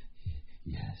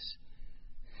 Yes.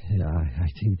 Yeah, I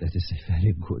think that is a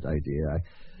very good idea. I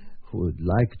would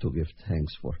like to give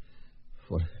thanks for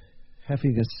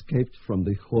having escaped from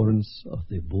the horns of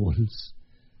the bulls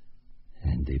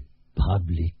and the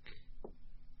public.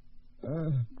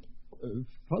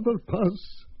 Father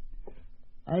Paz,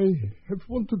 I have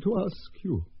wanted to ask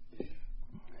you,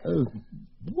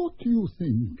 what do you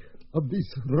think of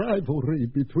this rivalry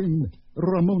between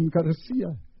Ramon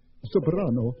Garcia,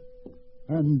 soprano,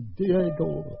 and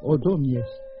Diego Ordóñez?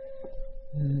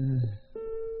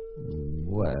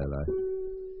 Well,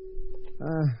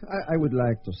 I would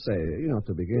like to say,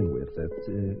 to begin with, that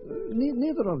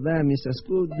neither of them is as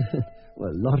good,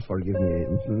 well, Lord forgive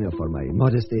me for my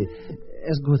modesty,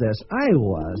 as good as I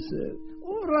was.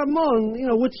 Ramon,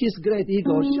 with his great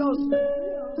ego, shows...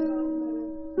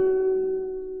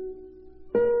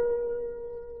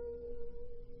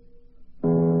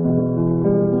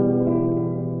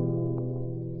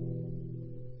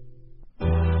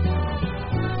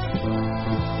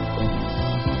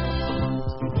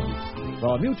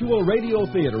 The Mutual Radio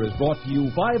Theater is brought to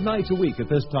you 5 nights a week at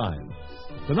this time.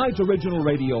 Tonight's original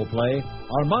radio play,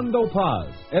 Armando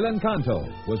Paz, El Encanto,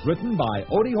 was written by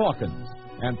Odie Hawkins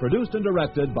and produced and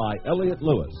directed by Elliott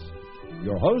Lewis.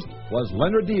 Your host was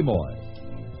Leonard Nimoy.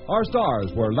 Our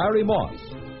stars were Larry Moss,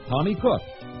 Tommy Cook,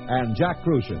 and Jack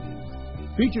Crucian.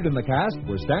 Featured in the cast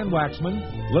were Stan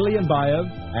Waxman, Lillian Baev,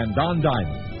 and Don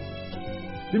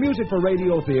Diamond. The music for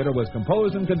Radio Theater was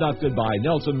composed and conducted by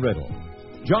Nelson Riddle.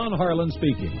 John Harlan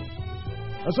speaking.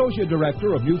 Associate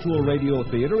Director of Mutual Radio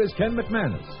Theater is Ken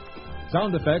McManus.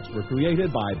 Sound effects were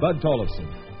created by Bud Tollefson.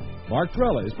 Mark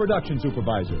Trella is production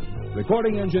supervisor.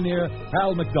 Recording engineer,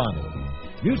 Hal McDonald.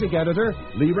 Music editor,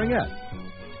 Lee Ringette.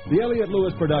 The Elliott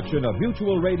Lewis production of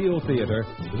Mutual Radio Theater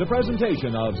is a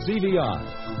presentation of CVR.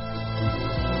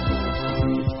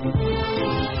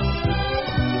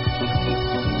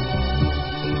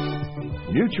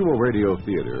 Mutual Radio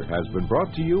Theater has been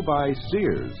brought to you by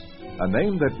Sears, a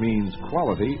name that means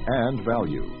quality and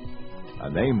value. A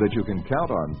name that you can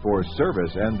count on for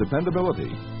service and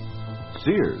dependability.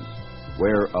 Sears,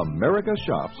 where America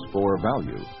shops for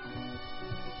value.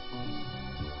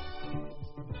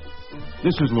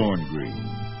 This is Lorne Green.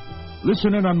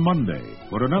 Listen in on Monday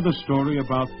for another story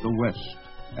about the West,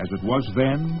 as it was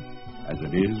then, as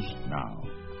it is now.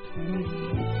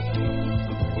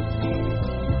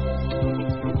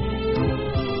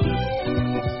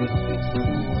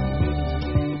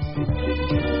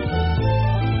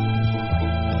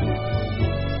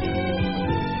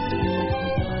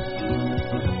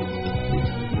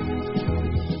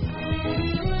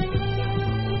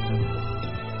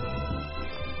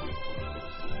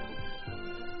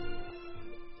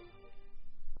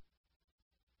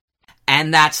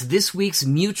 And that's this week's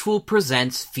Mutual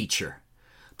Presents feature.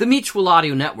 The Mutual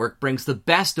Audio Network brings the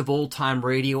best of old-time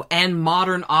radio and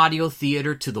modern audio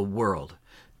theater to the world.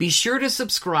 Be sure to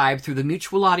subscribe through the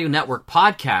Mutual Audio Network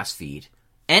podcast feed,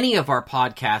 any of our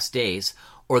podcast days,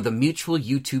 or the Mutual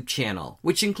YouTube channel,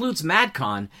 which includes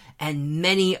MadCon and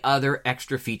many other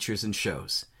extra features and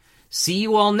shows. See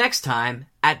you all next time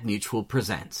at Mutual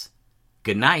Presents.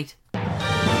 Good night.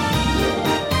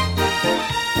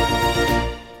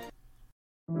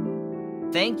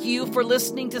 Thank you for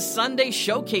listening to Sunday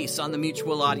Showcase on the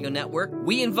Mutual Audio Network.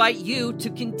 We invite you to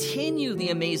continue the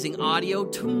amazing audio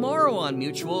tomorrow on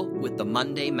Mutual with the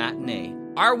Monday Matinee,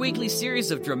 our weekly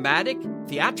series of dramatic,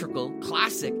 theatrical,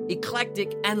 classic,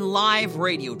 eclectic, and live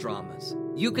radio dramas.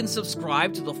 You can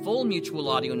subscribe to the full Mutual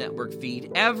Audio Network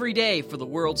feed every day for the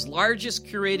world's largest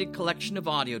curated collection of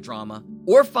audio drama,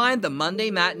 or find the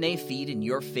Monday Matinee feed in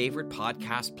your favorite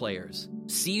podcast players.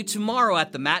 See you tomorrow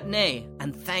at the Matinee,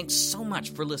 and thanks so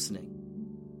much for listening.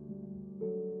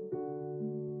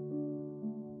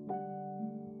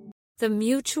 The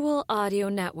Mutual Audio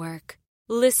Network.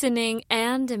 Listening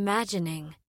and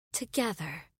imagining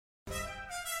together.